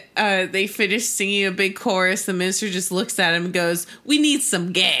when they finish singing a big chorus, the minister just looks at him and goes, we need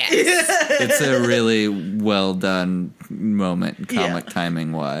some gas. It's a really well done moment, comic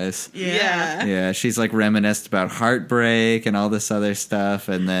timing wise. Yeah, she's like reminisced about heartbreak and all this other stuff,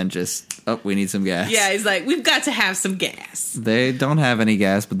 and then just, we need some gas. Yeah, he's like, we've got to have some gas. They don't have any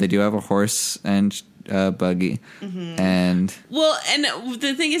gas, but they do have a horse and buggy. And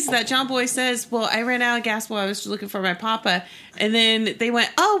the thing is that John Boy says, well, I ran out of gas while I was looking for my papa, and then they went,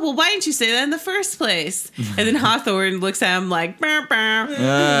 oh, well, why didn't you say that in the first place? And then Hawthorne looks at him like, burr,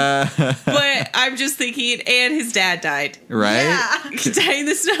 burr. But I'm just thinking, and his dad died, right? He died in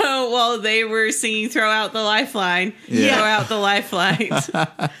the snow while they were singing throw out the lifeline. Throw out the lifeline.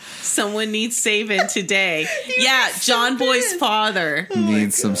 Someone needs saving today. John Boy's father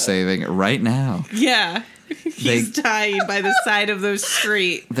needs some saving right now. Yeah. He's dying by the side of the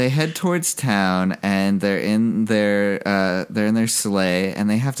street. They head towards town, and they're in their sleigh, and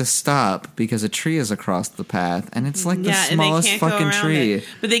they have to stop because a tree is across the path, and it's like the smallest fucking tree. It.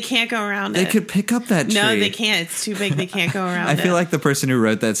 But they can't go around They could pick up that tree. No, they can't. It's too big. They can't go around I feel like the person who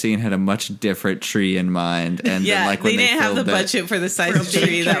wrote that scene had a much different tree in mind, and then, like, when they didn't have the budget for the size of the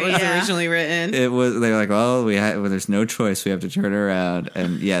tree that was originally written. They're like, well, there's no choice. We have to turn around,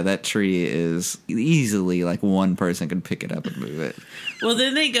 and that tree is easily like one person can pick it up and move it. Well,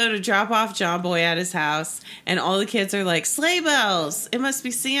 then they go to drop off John Boy at his house, and all the kids are like, sleigh bells, it must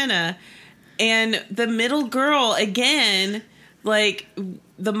be Santa. And the middle girl, again, like,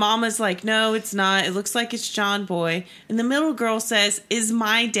 the mama's like, no, it's not. It looks like it's John Boy. And the middle girl says, is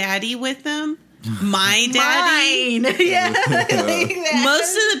my daddy with them? My daddy? Mine. Yeah.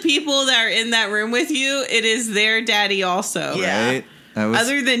 Most of the people that are in that room with you, it is their daddy also. Yeah. Right?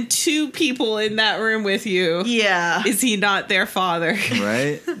 Other than 2 people in that room with you, is he not their father?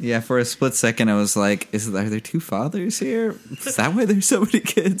 Right? Yeah, for a split second I was like, are there 2 fathers here? Is that why there's so many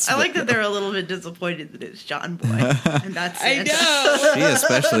kids? I like that they're a little bit disappointed that it's John Boy. And that's I know. She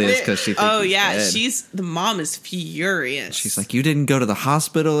especially is because she thinks he's dead. The mom is furious. She's like, you didn't go to the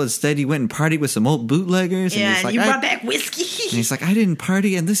hospital. Instead, you went and partied with some old bootleggers. Yeah, and he's like, you brought back whiskey. And he's like, I didn't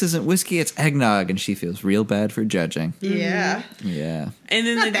party, and this isn't whiskey, it's eggnog. And she feels real bad for judging. Yeah. Yeah. And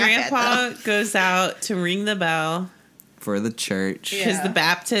then the grandpa goes out to ring the bell. For the church. Because the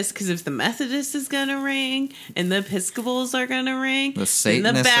Baptist, because if the Methodist is going to ring, and the Episcopals are going to ring, the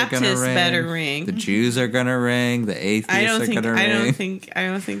Satanists the Baptist are going to ring. Better ring. The Jews are going to ring. The atheists are going to ring. I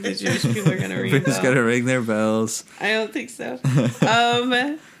don't think the Jewish people are going to ring. Everybody's going to ring their bells. I don't think so.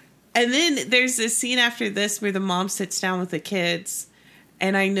 And then there's this scene after this where the mom sits down with the kids,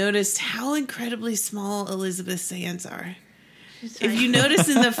 and I noticed how incredibly small Elizabeth's hands are. If you notice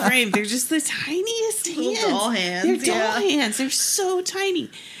in the frame, they're just the tiniest hands. Doll hands. They're doll hands. They're so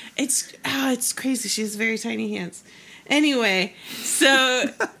tiny. It's crazy. She has very tiny hands. Anyway, so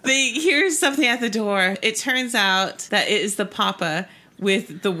they hear something at the door. It turns out that it is the papa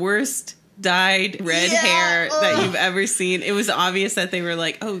with the worst dyed red hair that you've ever seen. It was obvious that they were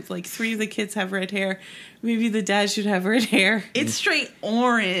like, oh, like 3 of the kids have red hair. Maybe the dad should have red hair. It's straight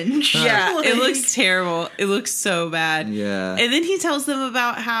orange. Yeah, it looks terrible. It looks so bad. Yeah. And then he tells them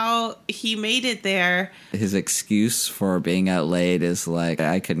about how he made it there. His excuse for being out late is like,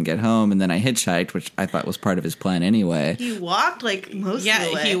 I couldn't get home, and then I hitchhiked, which I thought was part of his plan anyway. He walked like most of the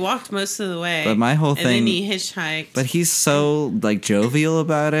way. Yeah, he walked most of the way. But my whole thing... And then he hitchhiked. But he's so, like, jovial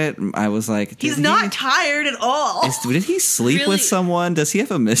about it. I was like... He's not tired at all. Did he sleep with someone? Does he have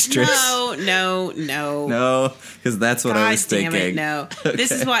a mistress? No, because that's what I was thinking. Damn it, no. Okay.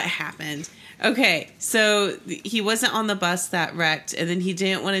 This is what happened. Okay, so he wasn't on the bus that wrecked, and then he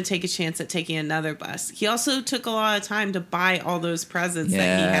didn't want to take a chance at taking another bus. He also took a lot of time to buy all those presents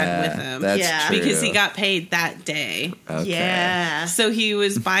that he had with him. That's true. Because he got paid that day. Okay. Yeah. So he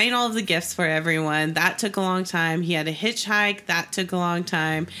was buying all of the gifts for everyone. That took a long time. He had a hitchhike. That took a long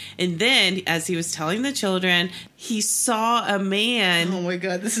time. And then, as he was telling the children, he saw a man. Oh my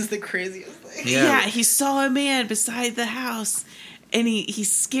God, this is the craziest thing. Yeah, he saw a man beside the house. And he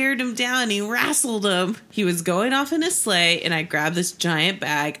scared him down. He wrestled him. He was going off in a sleigh, and I grabbed this giant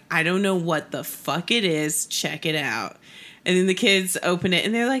bag. I don't know what the fuck it is. Check it out. And then the kids open it,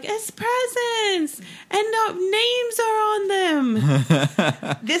 and they're like, it's presents! And no names are on them!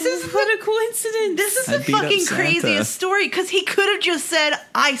 This is what a coincidence. This is the fucking craziest story, because he could have just said,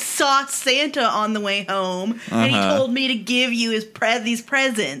 I saw Santa on the way home, and he told me to give you these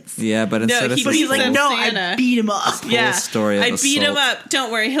presents. Yeah, but instead he's like, no, Santa. I beat him up. Yeah, story of I beat him up.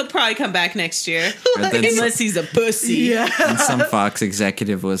 Don't worry, he'll probably come back next year. Unless he's a pussy. Yeah. And some Fox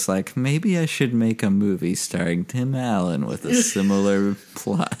executive was like, maybe I should make a movie starring Tim Allen with a similar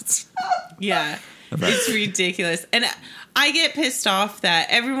plot. Yeah. It's ridiculous. And I get pissed off that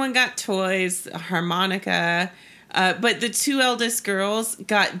everyone got toys, a harmonica, but the 2 eldest girls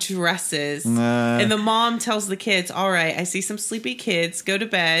got dresses. And the mom tells the kids, all right, I see some sleepy kids. Go to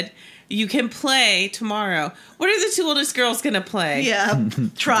bed. You can play tomorrow. What are the 2 oldest girls going to play? Yeah,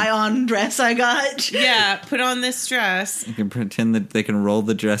 try on dress I got. Yeah, put on this dress. You can pretend that they can roll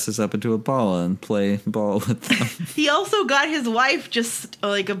the dresses up into a ball and play ball with them. He also got his wife just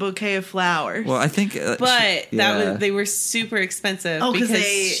like a bouquet of flowers. Well, I think... they were super expensive because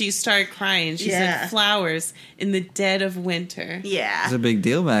she started crying. She said flowers in the dead of winter. Yeah. It was a big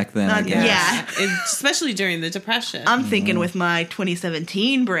deal back then, I guess. Yeah. Especially during the Depression. I'm thinking with my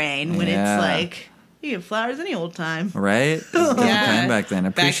 2017 brain when it's like... You get flowers any old time. Right? Time back then.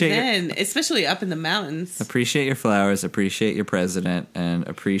 Especially up in the mountains. Appreciate your flowers, appreciate your president, and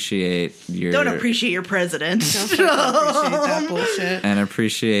appreciate your... Don't appreciate your president. Don't appreciate that bullshit. And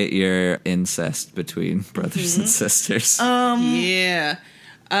appreciate your incest between brothers and sisters. Yeah.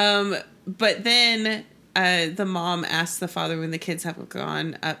 But then the mom asks the father when the kids have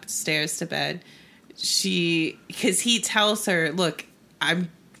gone upstairs to bed, because he tells her, look,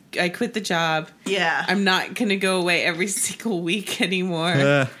 I quit the job. Yeah. I'm not going to go away every single week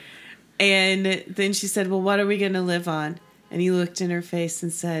anymore. And then she said, well, what are we going to live on? And he looked in her face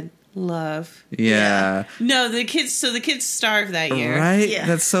and said, love. Yeah. No, the kids starved that year. Right? Yeah.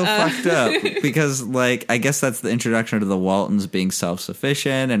 That's so fucked up. Because, like, I guess that's the introduction to the Waltons being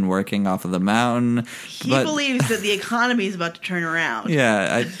self-sufficient and working off of the mountain. He believes that the economy is about to turn around.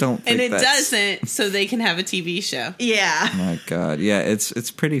 Yeah, I don't think and it doesn't, so they can have a TV show. Yeah. Oh my God. Yeah, it's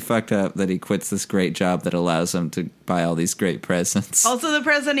pretty fucked up that he quits this great job that allows him to buy all these great presents. Also, the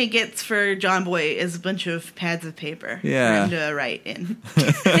present he gets for John Boy is a bunch of pads of paper for him to write in.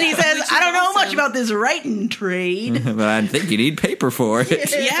 And he says, I don't know much about this writing trade. But I think you need paper for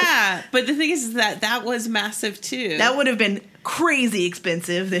it. Yeah. But the thing is that was massive, too. That would have been crazy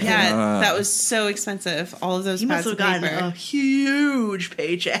expensive. That was so expensive. All of those pads of paper. He must have gotten a huge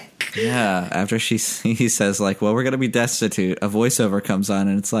paycheck. Yeah. After he says, like, well, we're going to be destitute, a voiceover comes on,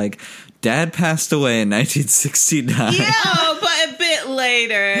 and it's like, Dad passed away in 1969. Yeah. Oh, but a bit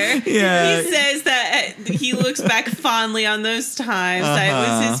later. Yeah. He says that he looks back fondly on those times. That it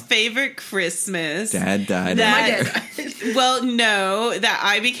was his favorite Christmas. Dad died. My dad died. Well, no. That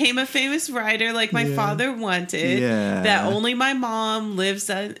I became a famous writer like my father wanted. Yeah. That only my mom lives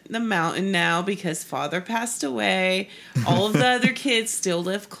on the mountain now because father passed away. All of the other kids still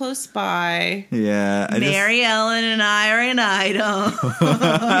live close by. Yeah. Mary Ellen and I are an item.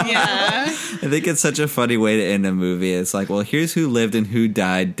 Yeah. I think it's such a funny way to end a movie. It's like, well, here's who lived and who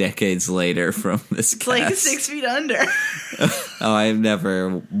died decades later from this cast. It's like 6 Feet Under. Oh, I've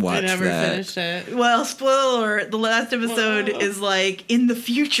never watched that. I never finished it. Well, spoiler, the last episode is like, in the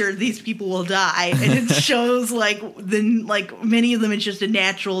future, these people will die. And it shows like many of them it's just a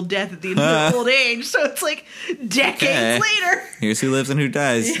natural death at the end of their old age. So it's like decades later. Here's who lives and who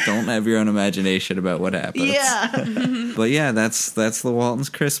dies. Yeah. Don't have your own imagination about what happens. Yeah. But yeah, that's the Waltons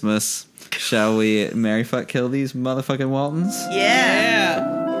Christmas. Shall we marry, fuck, kill these motherfucking Waltons?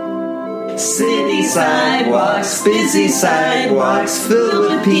 Yeah. City sidewalks, busy sidewalks, filled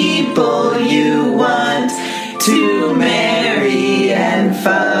with people you want to marry and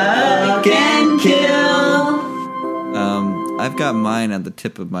fuck and kill. I've got mine at the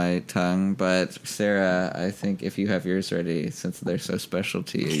tip of my tongue, but Sarah, I think if you have yours ready, since they're so special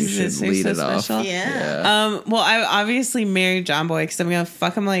to you, you should lead it off. Yeah. Well, I obviously married John Boy because I'm going to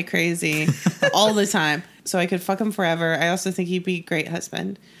fuck him like crazy all the time. So I could fuck him forever. I also think he'd be a great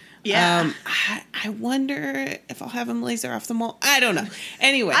husband. Yeah. I wonder if I'll have him laser off the mole. I don't know.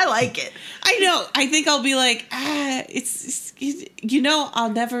 Anyway. I like it. I know. I think I'll be like, it's I'll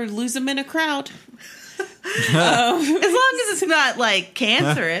never lose him in a crowd. As long as it's not like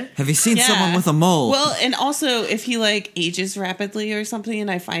cancerous. Have you seen someone with a mole? Well, and also if he like ages rapidly or something and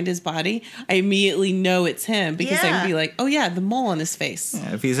I find his body, I immediately know it's him because I can be like, oh yeah, the mole on his face.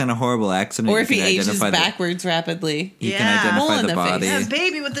 Yeah, if he's in a horrible accident, or if he ages backwards rapidly, you can identify the body. That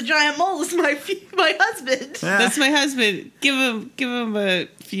baby with the giant mole is my husband. Yeah. That's my husband. Give him a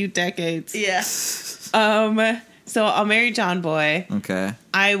few decades. Yeah. So I'll marry John Boy. Okay.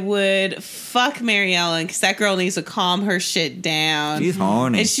 I would fuck Mary Ellen because that girl needs to calm her shit down. She's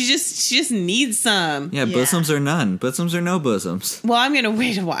horny. And she just needs some. Yeah, bosoms or none. Bosoms or no bosoms. Well, I'm going to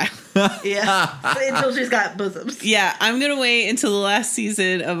wait a while. Yeah. Until she's got bosoms. Yeah, I'm going to wait until the last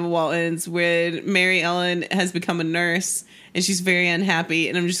season of Waltons when Mary Ellen has become a nurse and she's very unhappy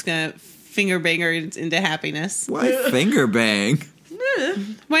and I'm just going to finger bang her into happiness. Why finger bang?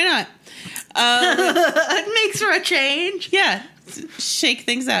 Why not? It makes for a change. Yeah. Shake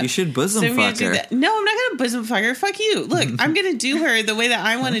things up. You should bosom fuck her. No, I'm not going to bosom fuck her. Fuck you. Look, I'm going to do her the way that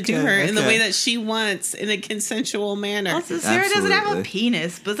I want to do her in the way that she wants in a consensual manner. Also, Sarah doesn't have a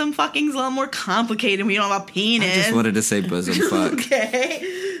penis. Bosom fucking's a lot more complicated when you don't have a penis. I just wanted to say bosom fuck.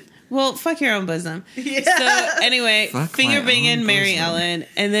 Okay. Well, fuck your own bosom. Yeah. So, anyway, fuck finger banging Mary Ellen.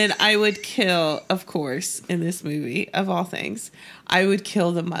 And then I would kill, of course, in this movie, of all things, I would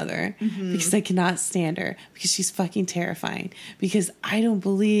kill the mother because I cannot stand her because she's fucking terrifying. Because I don't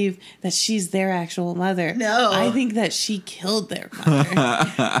believe that she's their actual mother. No. I think that she killed their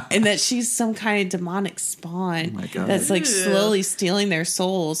mother. And that she's some kind of demonic spawn that's like slowly stealing their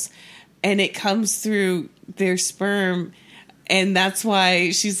souls. And it comes through their sperm. And that's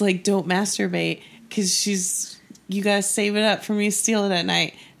why she's like, don't masturbate. because you guys save it up for me to steal it at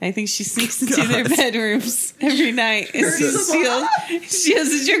night. And I think she sneaks into their bedrooms every night and she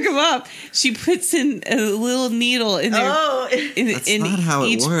doesn't jerk them up. She puts in a little needle in their in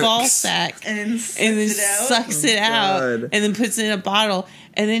each ball sack and then sucks it out and then puts it in a bottle.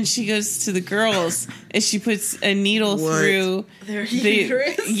 And then she goes to the girls and she puts a needle through their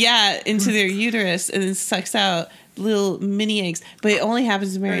uterus. Into their uterus and then sucks out little mini eggs. But it only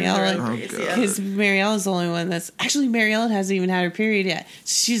happens to Mariella because Mariella's the only one that's actually Mariella hasn't even had her period yet.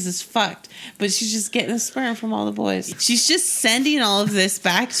 She's just fucked, but she's just getting the sperm from all the boys. She's just sending all of this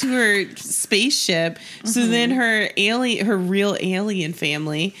back to her spaceship, so then her real alien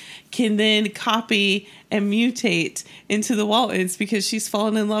family can then copy and mutate into the Waltons because she's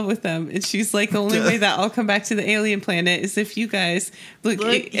fallen in love with them. And she's like, the only way that I'll come back to the alien planet is if you guys look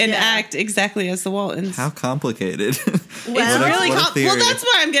and act exactly as the Waltons. How complicated. It's really complicated. Well, that's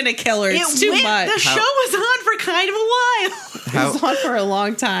why I'm going to kill her. It's too much. The show was on for kind of a while. It was on for a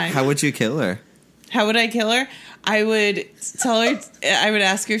long time. How would you kill her? How would I kill her? I would tell her, I would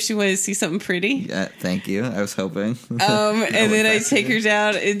ask her if she wanted to see something pretty. Yeah, thank you. I was hoping. And then I'd take her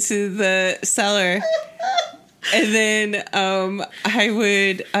down into the cellar. And then I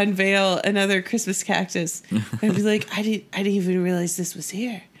would unveil another Christmas cactus. I'd be like, I didn't even realize this was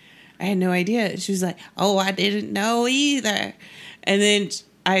here. I had no idea. And she was like, oh, I didn't know either. And then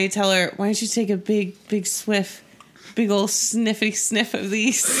I tell her, why don't you take a big old sniffy sniff of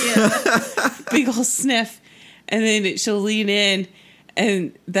these. Yeah. Big old sniff. And then she'll lean in,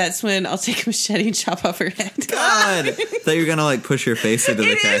 and that's when I'll take a machete and chop off her head. God! I thought you were going to, like, push your face into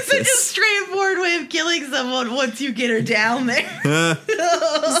the cactus. It is such a straightforward way of killing someone once you get her down there.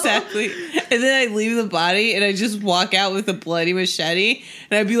 Exactly. And then I leave the body, and I just walk out with a bloody machete,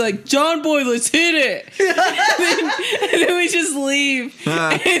 and I'd be like, John Boy, let's hit it! and then we just leave,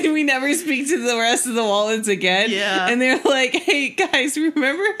 and we never speak to the rest of the Waltons again. Yeah. And they're like, hey, guys,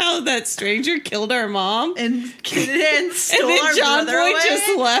 remember how that stranger killed our mom? And stole and then our John brother Boy away?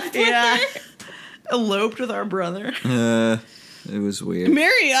 just left with her? Eloped with our brother. It was weird.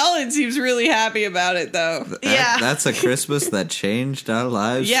 Mary Ellen seems really happy about it, though. That's a Christmas that changed our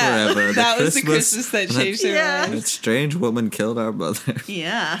lives forever. That was the Christmas that changed their lives. That strange woman killed our brother.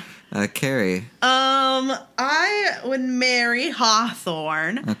 Yeah. Carrie. I would marry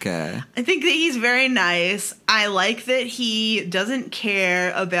Hawthorne. Okay. I think that he's very nice. I like that he doesn't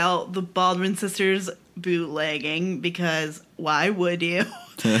care about the Baldwin sisters bootlegging because why would you?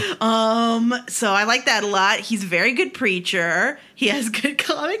 So I like that a lot. He's a very good preacher. He has good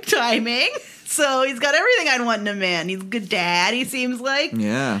comic timing. So he's got everything I'd want in a man. He's a good dad, he seems like.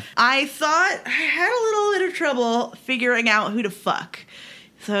 Yeah. I thought I had a little bit of trouble figuring out who to fuck.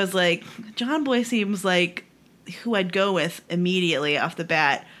 So I was like, John Boy seems like who I'd go with immediately off the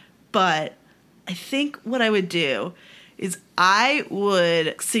bat. But I think what I would do is I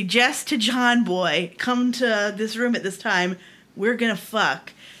would suggest to John Boy, come to this room at this time, we're going to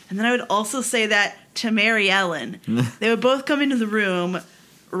fuck. And then I would also say that to Mary Ellen. They would both come into the room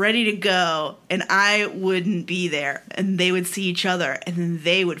ready to go, and I wouldn't be there. And they would see each other, and then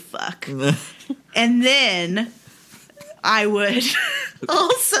they would fuck. And then I would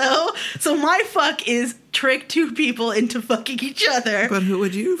also... So my fuck is trick two people into fucking each other. But who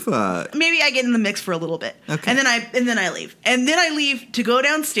would you fuck? Maybe I get in the mix for a little bit. Okay. And then I leave. And then I leave to go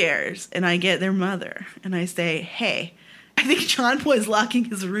downstairs, and I get their mother. And I say, hey... I think John Boy's locking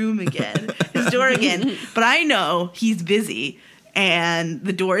his room again, his door again. But I know he's busy, and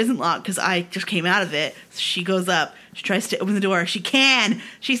the door isn't locked because I just came out of it. So she goes up. She tries to open the door. She can.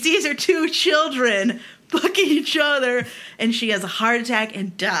 She sees her two children fucking each other, and she has a heart attack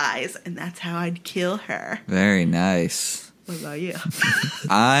and dies. And that's how I'd kill her. Very nice. What about you?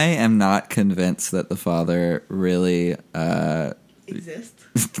 I am not convinced that the father really exists.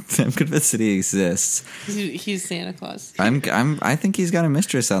 I'm convinced that he exists. He's Santa Claus. I think he's got a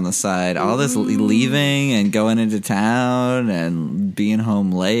mistress on the side. All this leaving and going into town and being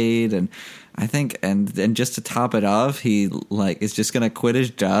home late, and I think and just to top it off, he is just gonna quit his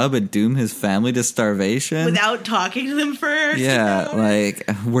job and doom his family to starvation without talking to them first. Yeah,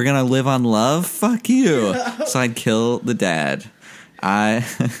 we're gonna live on love. Fuck you. So I'd kill the dad. I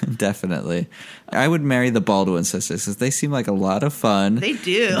definitely. I would marry the Baldwin sisters because they seem like a lot of fun. They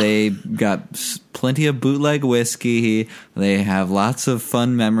do. They got plenty of bootleg whiskey. They have lots of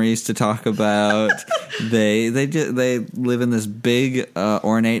fun memories to talk about. They live in this big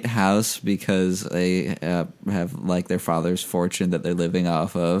ornate house because they have their father's fortune that they're living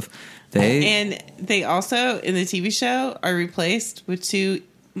off of. They also in the TV show are replaced with two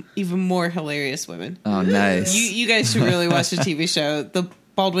even more hilarious women. Oh, nice. You guys should really watch the TV show.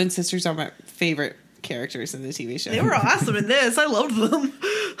 Baldwin sisters are my favorite characters in the TV show. They were awesome in this. I loved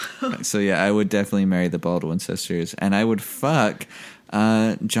them. So yeah, I would definitely marry the Baldwin sisters, and I would fuck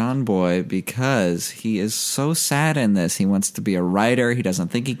John Boy because he is so sad in this. He wants to be a writer. He doesn't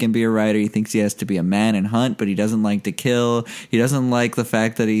think he can be a writer. He thinks he has to be a man and hunt, but he doesn't like to kill. He doesn't like the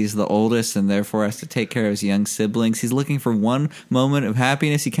fact that he's the oldest and therefore has to take care of his young siblings. He's looking for one moment of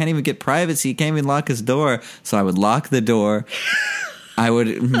happiness. He can't even get privacy. He can't even lock his door. So I would lock the door. I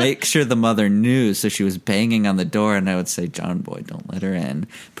would make sure the mother knew, so she was banging on the door, and I would say, John Boy, don't let her in.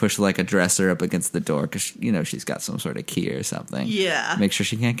 Push like a dresser up against the door because, she's got some sort of key or something. Yeah. Make sure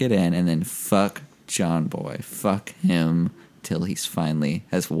she can't get in, and then fuck John Boy. Fuck him till he's finally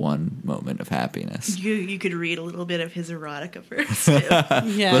has one moment of happiness. You could read a little bit of his erotica first, too.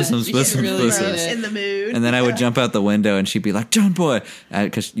 Yeah, bosoms. In the mood. And then I would jump out the window and she'd be like, John Boy,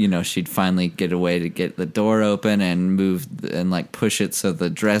 because, she'd finally get away to get the door open and move and like push it so the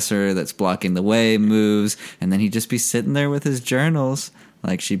dresser that's blocking the way moves. And then he'd just be sitting there with his journals.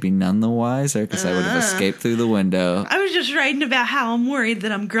 Like, she'd be none the wiser because I would have escaped through the window. I was just writing about how I'm worried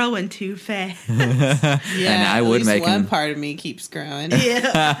that I'm growing too fast. Yeah, and I would make one part of me keeps growing.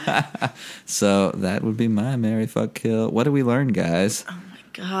 Yeah. So that would be my marry, fuck, kill. What did we learn, guys? Oh, my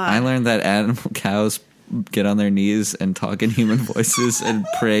God. I learned that animal cows get on their knees and talk in human voices and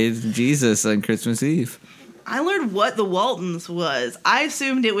pray to Jesus on Christmas Eve. I learned what the Waltons was. I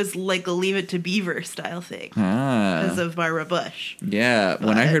assumed it was like a Leave It to Beaver style thing because of Barbara Bush. Yeah,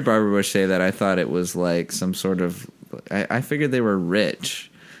 when I heard Barbara Bush say that, I thought it was like some sort of... I figured they were rich.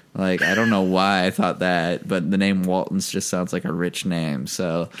 Like, I don't know why I thought that, but the name Waltons just sounds like a rich name,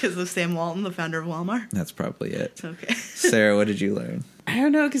 so... Because of Sam Walton, the founder of Walmart? That's probably it. Okay. Sarah, what did you learn? I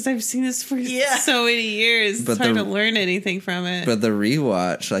don't know, because I've seen this for so many years. It's hard to learn anything from it. But the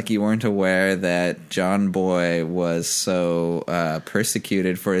rewatch, like, you weren't aware that John Boy was so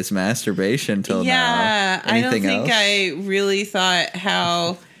persecuted for his masturbation till now. Yeah, I don't think I really thought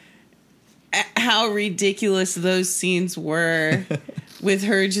how ridiculous those scenes were with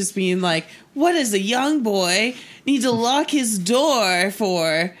her just being like, what does a young boy need to lock his door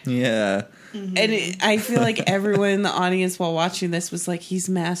for? Yeah. Mm-hmm. And I feel like everyone in the audience while watching this was like, he's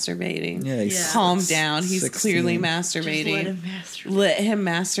masturbating. Yeah, calm down. He's 16. Clearly masturbating. Let him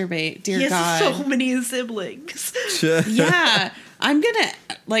masturbate. Dear God. He has so many siblings. Yeah. I'm going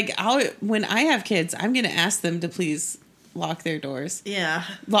to, when I have kids, I'm going to ask them to please lock their doors. Yeah.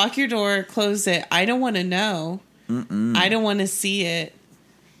 Lock your door, close it. I don't want to know. I don't want to see it.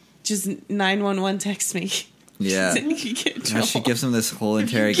 Just 911 text me. Yeah. She gives him this whole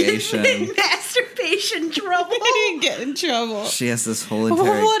interrogation. Masturbation trouble. Get in trouble. She has this whole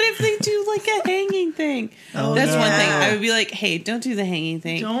interrogation. What if they do like a hanging thing? That's one thing. I would be like, hey, don't do the hanging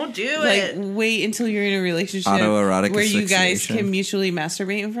thing. Don't do it. Like, wait until you're in a relationship Autoerotic where you guys asphyxiation. can mutually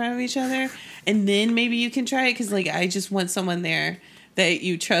masturbate in front of each other. And then maybe you can try it. Because, I just want someone there that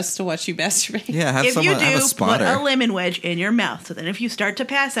you trust to watch you masturbate. Yeah, have if someone, you do, have a spotter. put a lemon wedge in your mouth. So then if you start to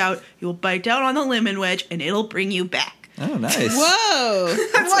pass out, you'll bite down on the lemon wedge and it'll bring you back. Oh, nice. Whoa.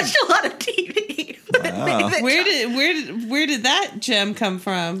 I've watched a lot of TV. Wow. Where did that gem come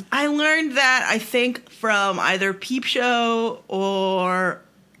from? I learned that, I think, from either Peep Show or...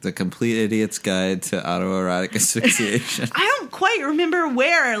 The Complete Idiot's Guide to Autoerotic Asphyxiation. I don't quite remember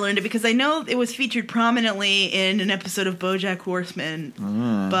where I learned it because I know it was featured prominently in an episode of BoJack Horseman,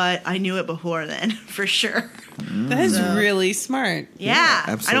 but I knew it before then, for sure. That is really smart. Yeah,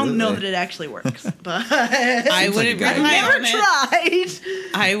 absolutely. I don't know that it actually works, but I wouldn't rely on it.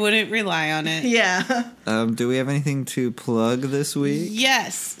 Tried. I wouldn't rely on it. Yeah. Do we have anything to plug this week?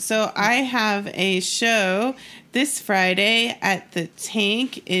 Yes. So I have a show this Friday at the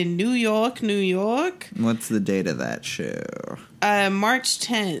Tank in New York, New York. What's the date of that show? March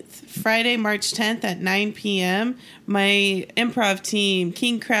 10th. Friday, March 10th at 9 p.m. My improv team,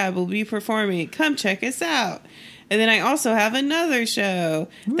 King Crab, will be performing. Come check us out. And then I also have another show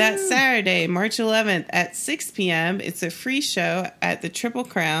that Saturday, March 11th at 6 p.m. It's a free show at the Triple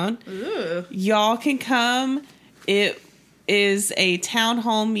Crown. Ooh. Y'all can come. It is a town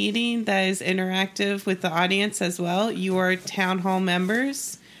hall meeting that is interactive with the audience as well. You are town hall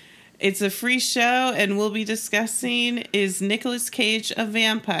members. It's a free show, and we'll be discussing, is Nicolas Cage a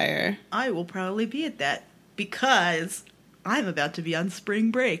vampire? I will probably be at that because I'm about to be on spring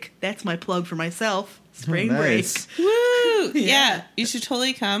break. That's my plug for myself. Spring break. Woo! Yeah, you should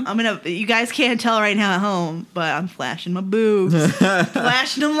totally come. You guys can't tell right now at home, but I'm flashing my boobs.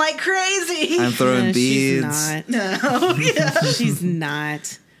 Flashing them like crazy. I'm throwing beads. She's not. No, yeah. She's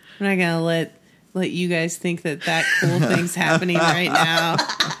not. I'm not going to let you guys think that cool thing's happening right now.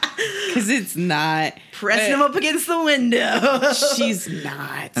 Because it's not. Pressing him up against the window. She's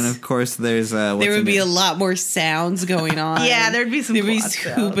not. And of course, there's... there would be a lot more sounds going on. Yeah, there'd be some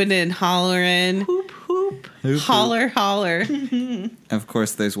hooping and hollering. Hoop, hoop. Holler, holler. Of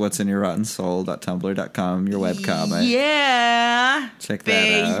course, there's what's in your rotten soul.tumblr.com, your webcomic. Yeah. Check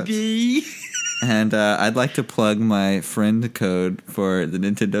that out. And I'd like to plug my friend code for the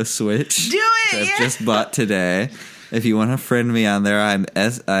Nintendo Switch. Do it! That I've just bought today. If you want to friend me on there, I'm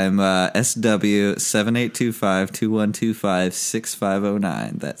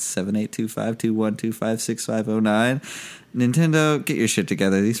SW782521256509. That's 782521256509. Nintendo, get your shit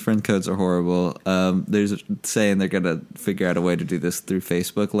together. These friend codes are horrible. There's saying they're gonna figure out a way to do this through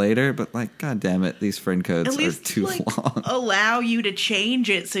Facebook later, but like, god damn it, these friend codes are too long. Allow you to change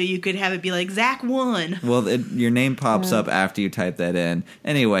it so you could have it be like Zach 1. Well, your name pops up after you type that in.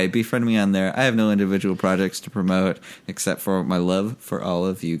 Anyway, befriend me on there. I have no individual projects to promote except for my love for all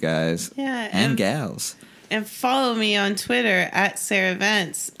of you guys and gals. And follow me on Twitter at Sarah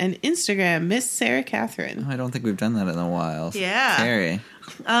Vance and Instagram, Miss Sarah Catherine. Oh, I don't think we've done that in a while. Yeah. Carrie.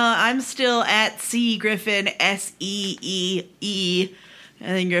 I'm still at C Griffin, SEEE.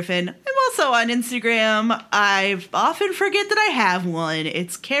 And then Griffin. I'm also on Instagram. I often forget that I have one.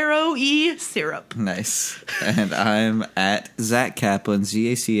 It's Caro E Syrup. Nice. And I'm at Zach Kaplan,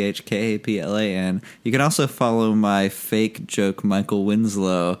 ZACHKAPLAN. You can also follow my fake joke Michael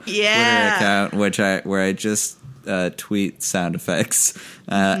Winslow Twitter account, where I just tweet sound effects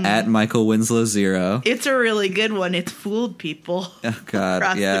at Michael Winslow 0. It's a really good one. It's fooled people. Oh God,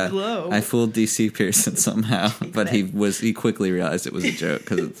 across the globe. I fooled DC Pearson somehow, but he quickly realized it was a joke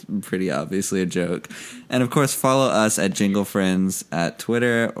because it's pretty obviously a joke. And of course, follow us at Jingle Friends at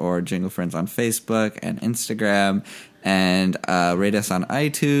Twitter or Jingle Friends on Facebook and Instagram. And rate us on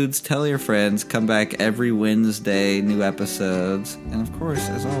iTunes. Tell your friends. Come back every Wednesday. New episodes. And of course,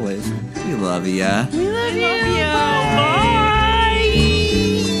 as always, we love ya. We love you. Bye.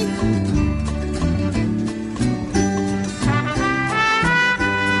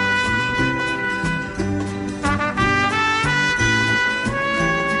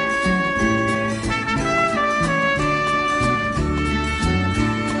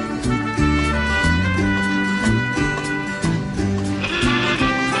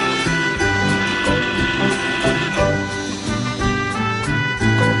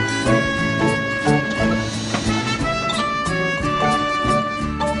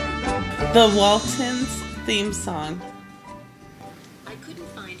 The Waltons theme song. I couldn't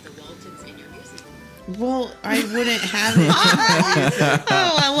find the Waltons in your music. Well, I wouldn't have it.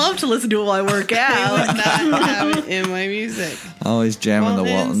 I love to listen to it while I work out. I would not have it in my music. Always jamming the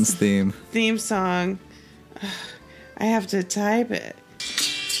Waltons theme song. I have to type it.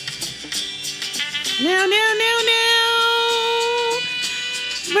 Now.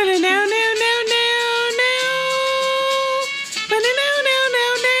 But now.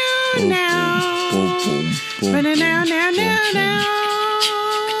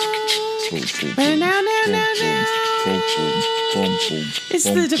 It's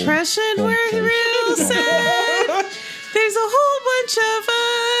the depression, we're real sad. There's a whole bunch of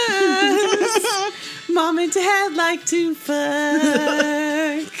us. Mom and Dad like to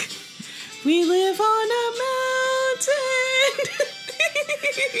fuck. We live on a mountain.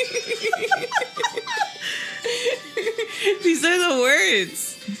 These are the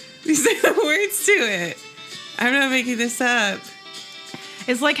words. These are the words to it. I'm not making this up.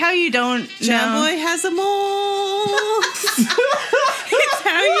 It's like how you don't John Boy has a mole. It's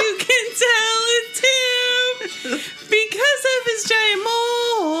how you can tell it's him. Because of his giant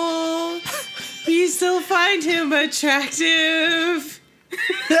mole, you still find him attractive.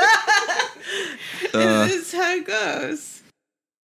 And this is how it goes.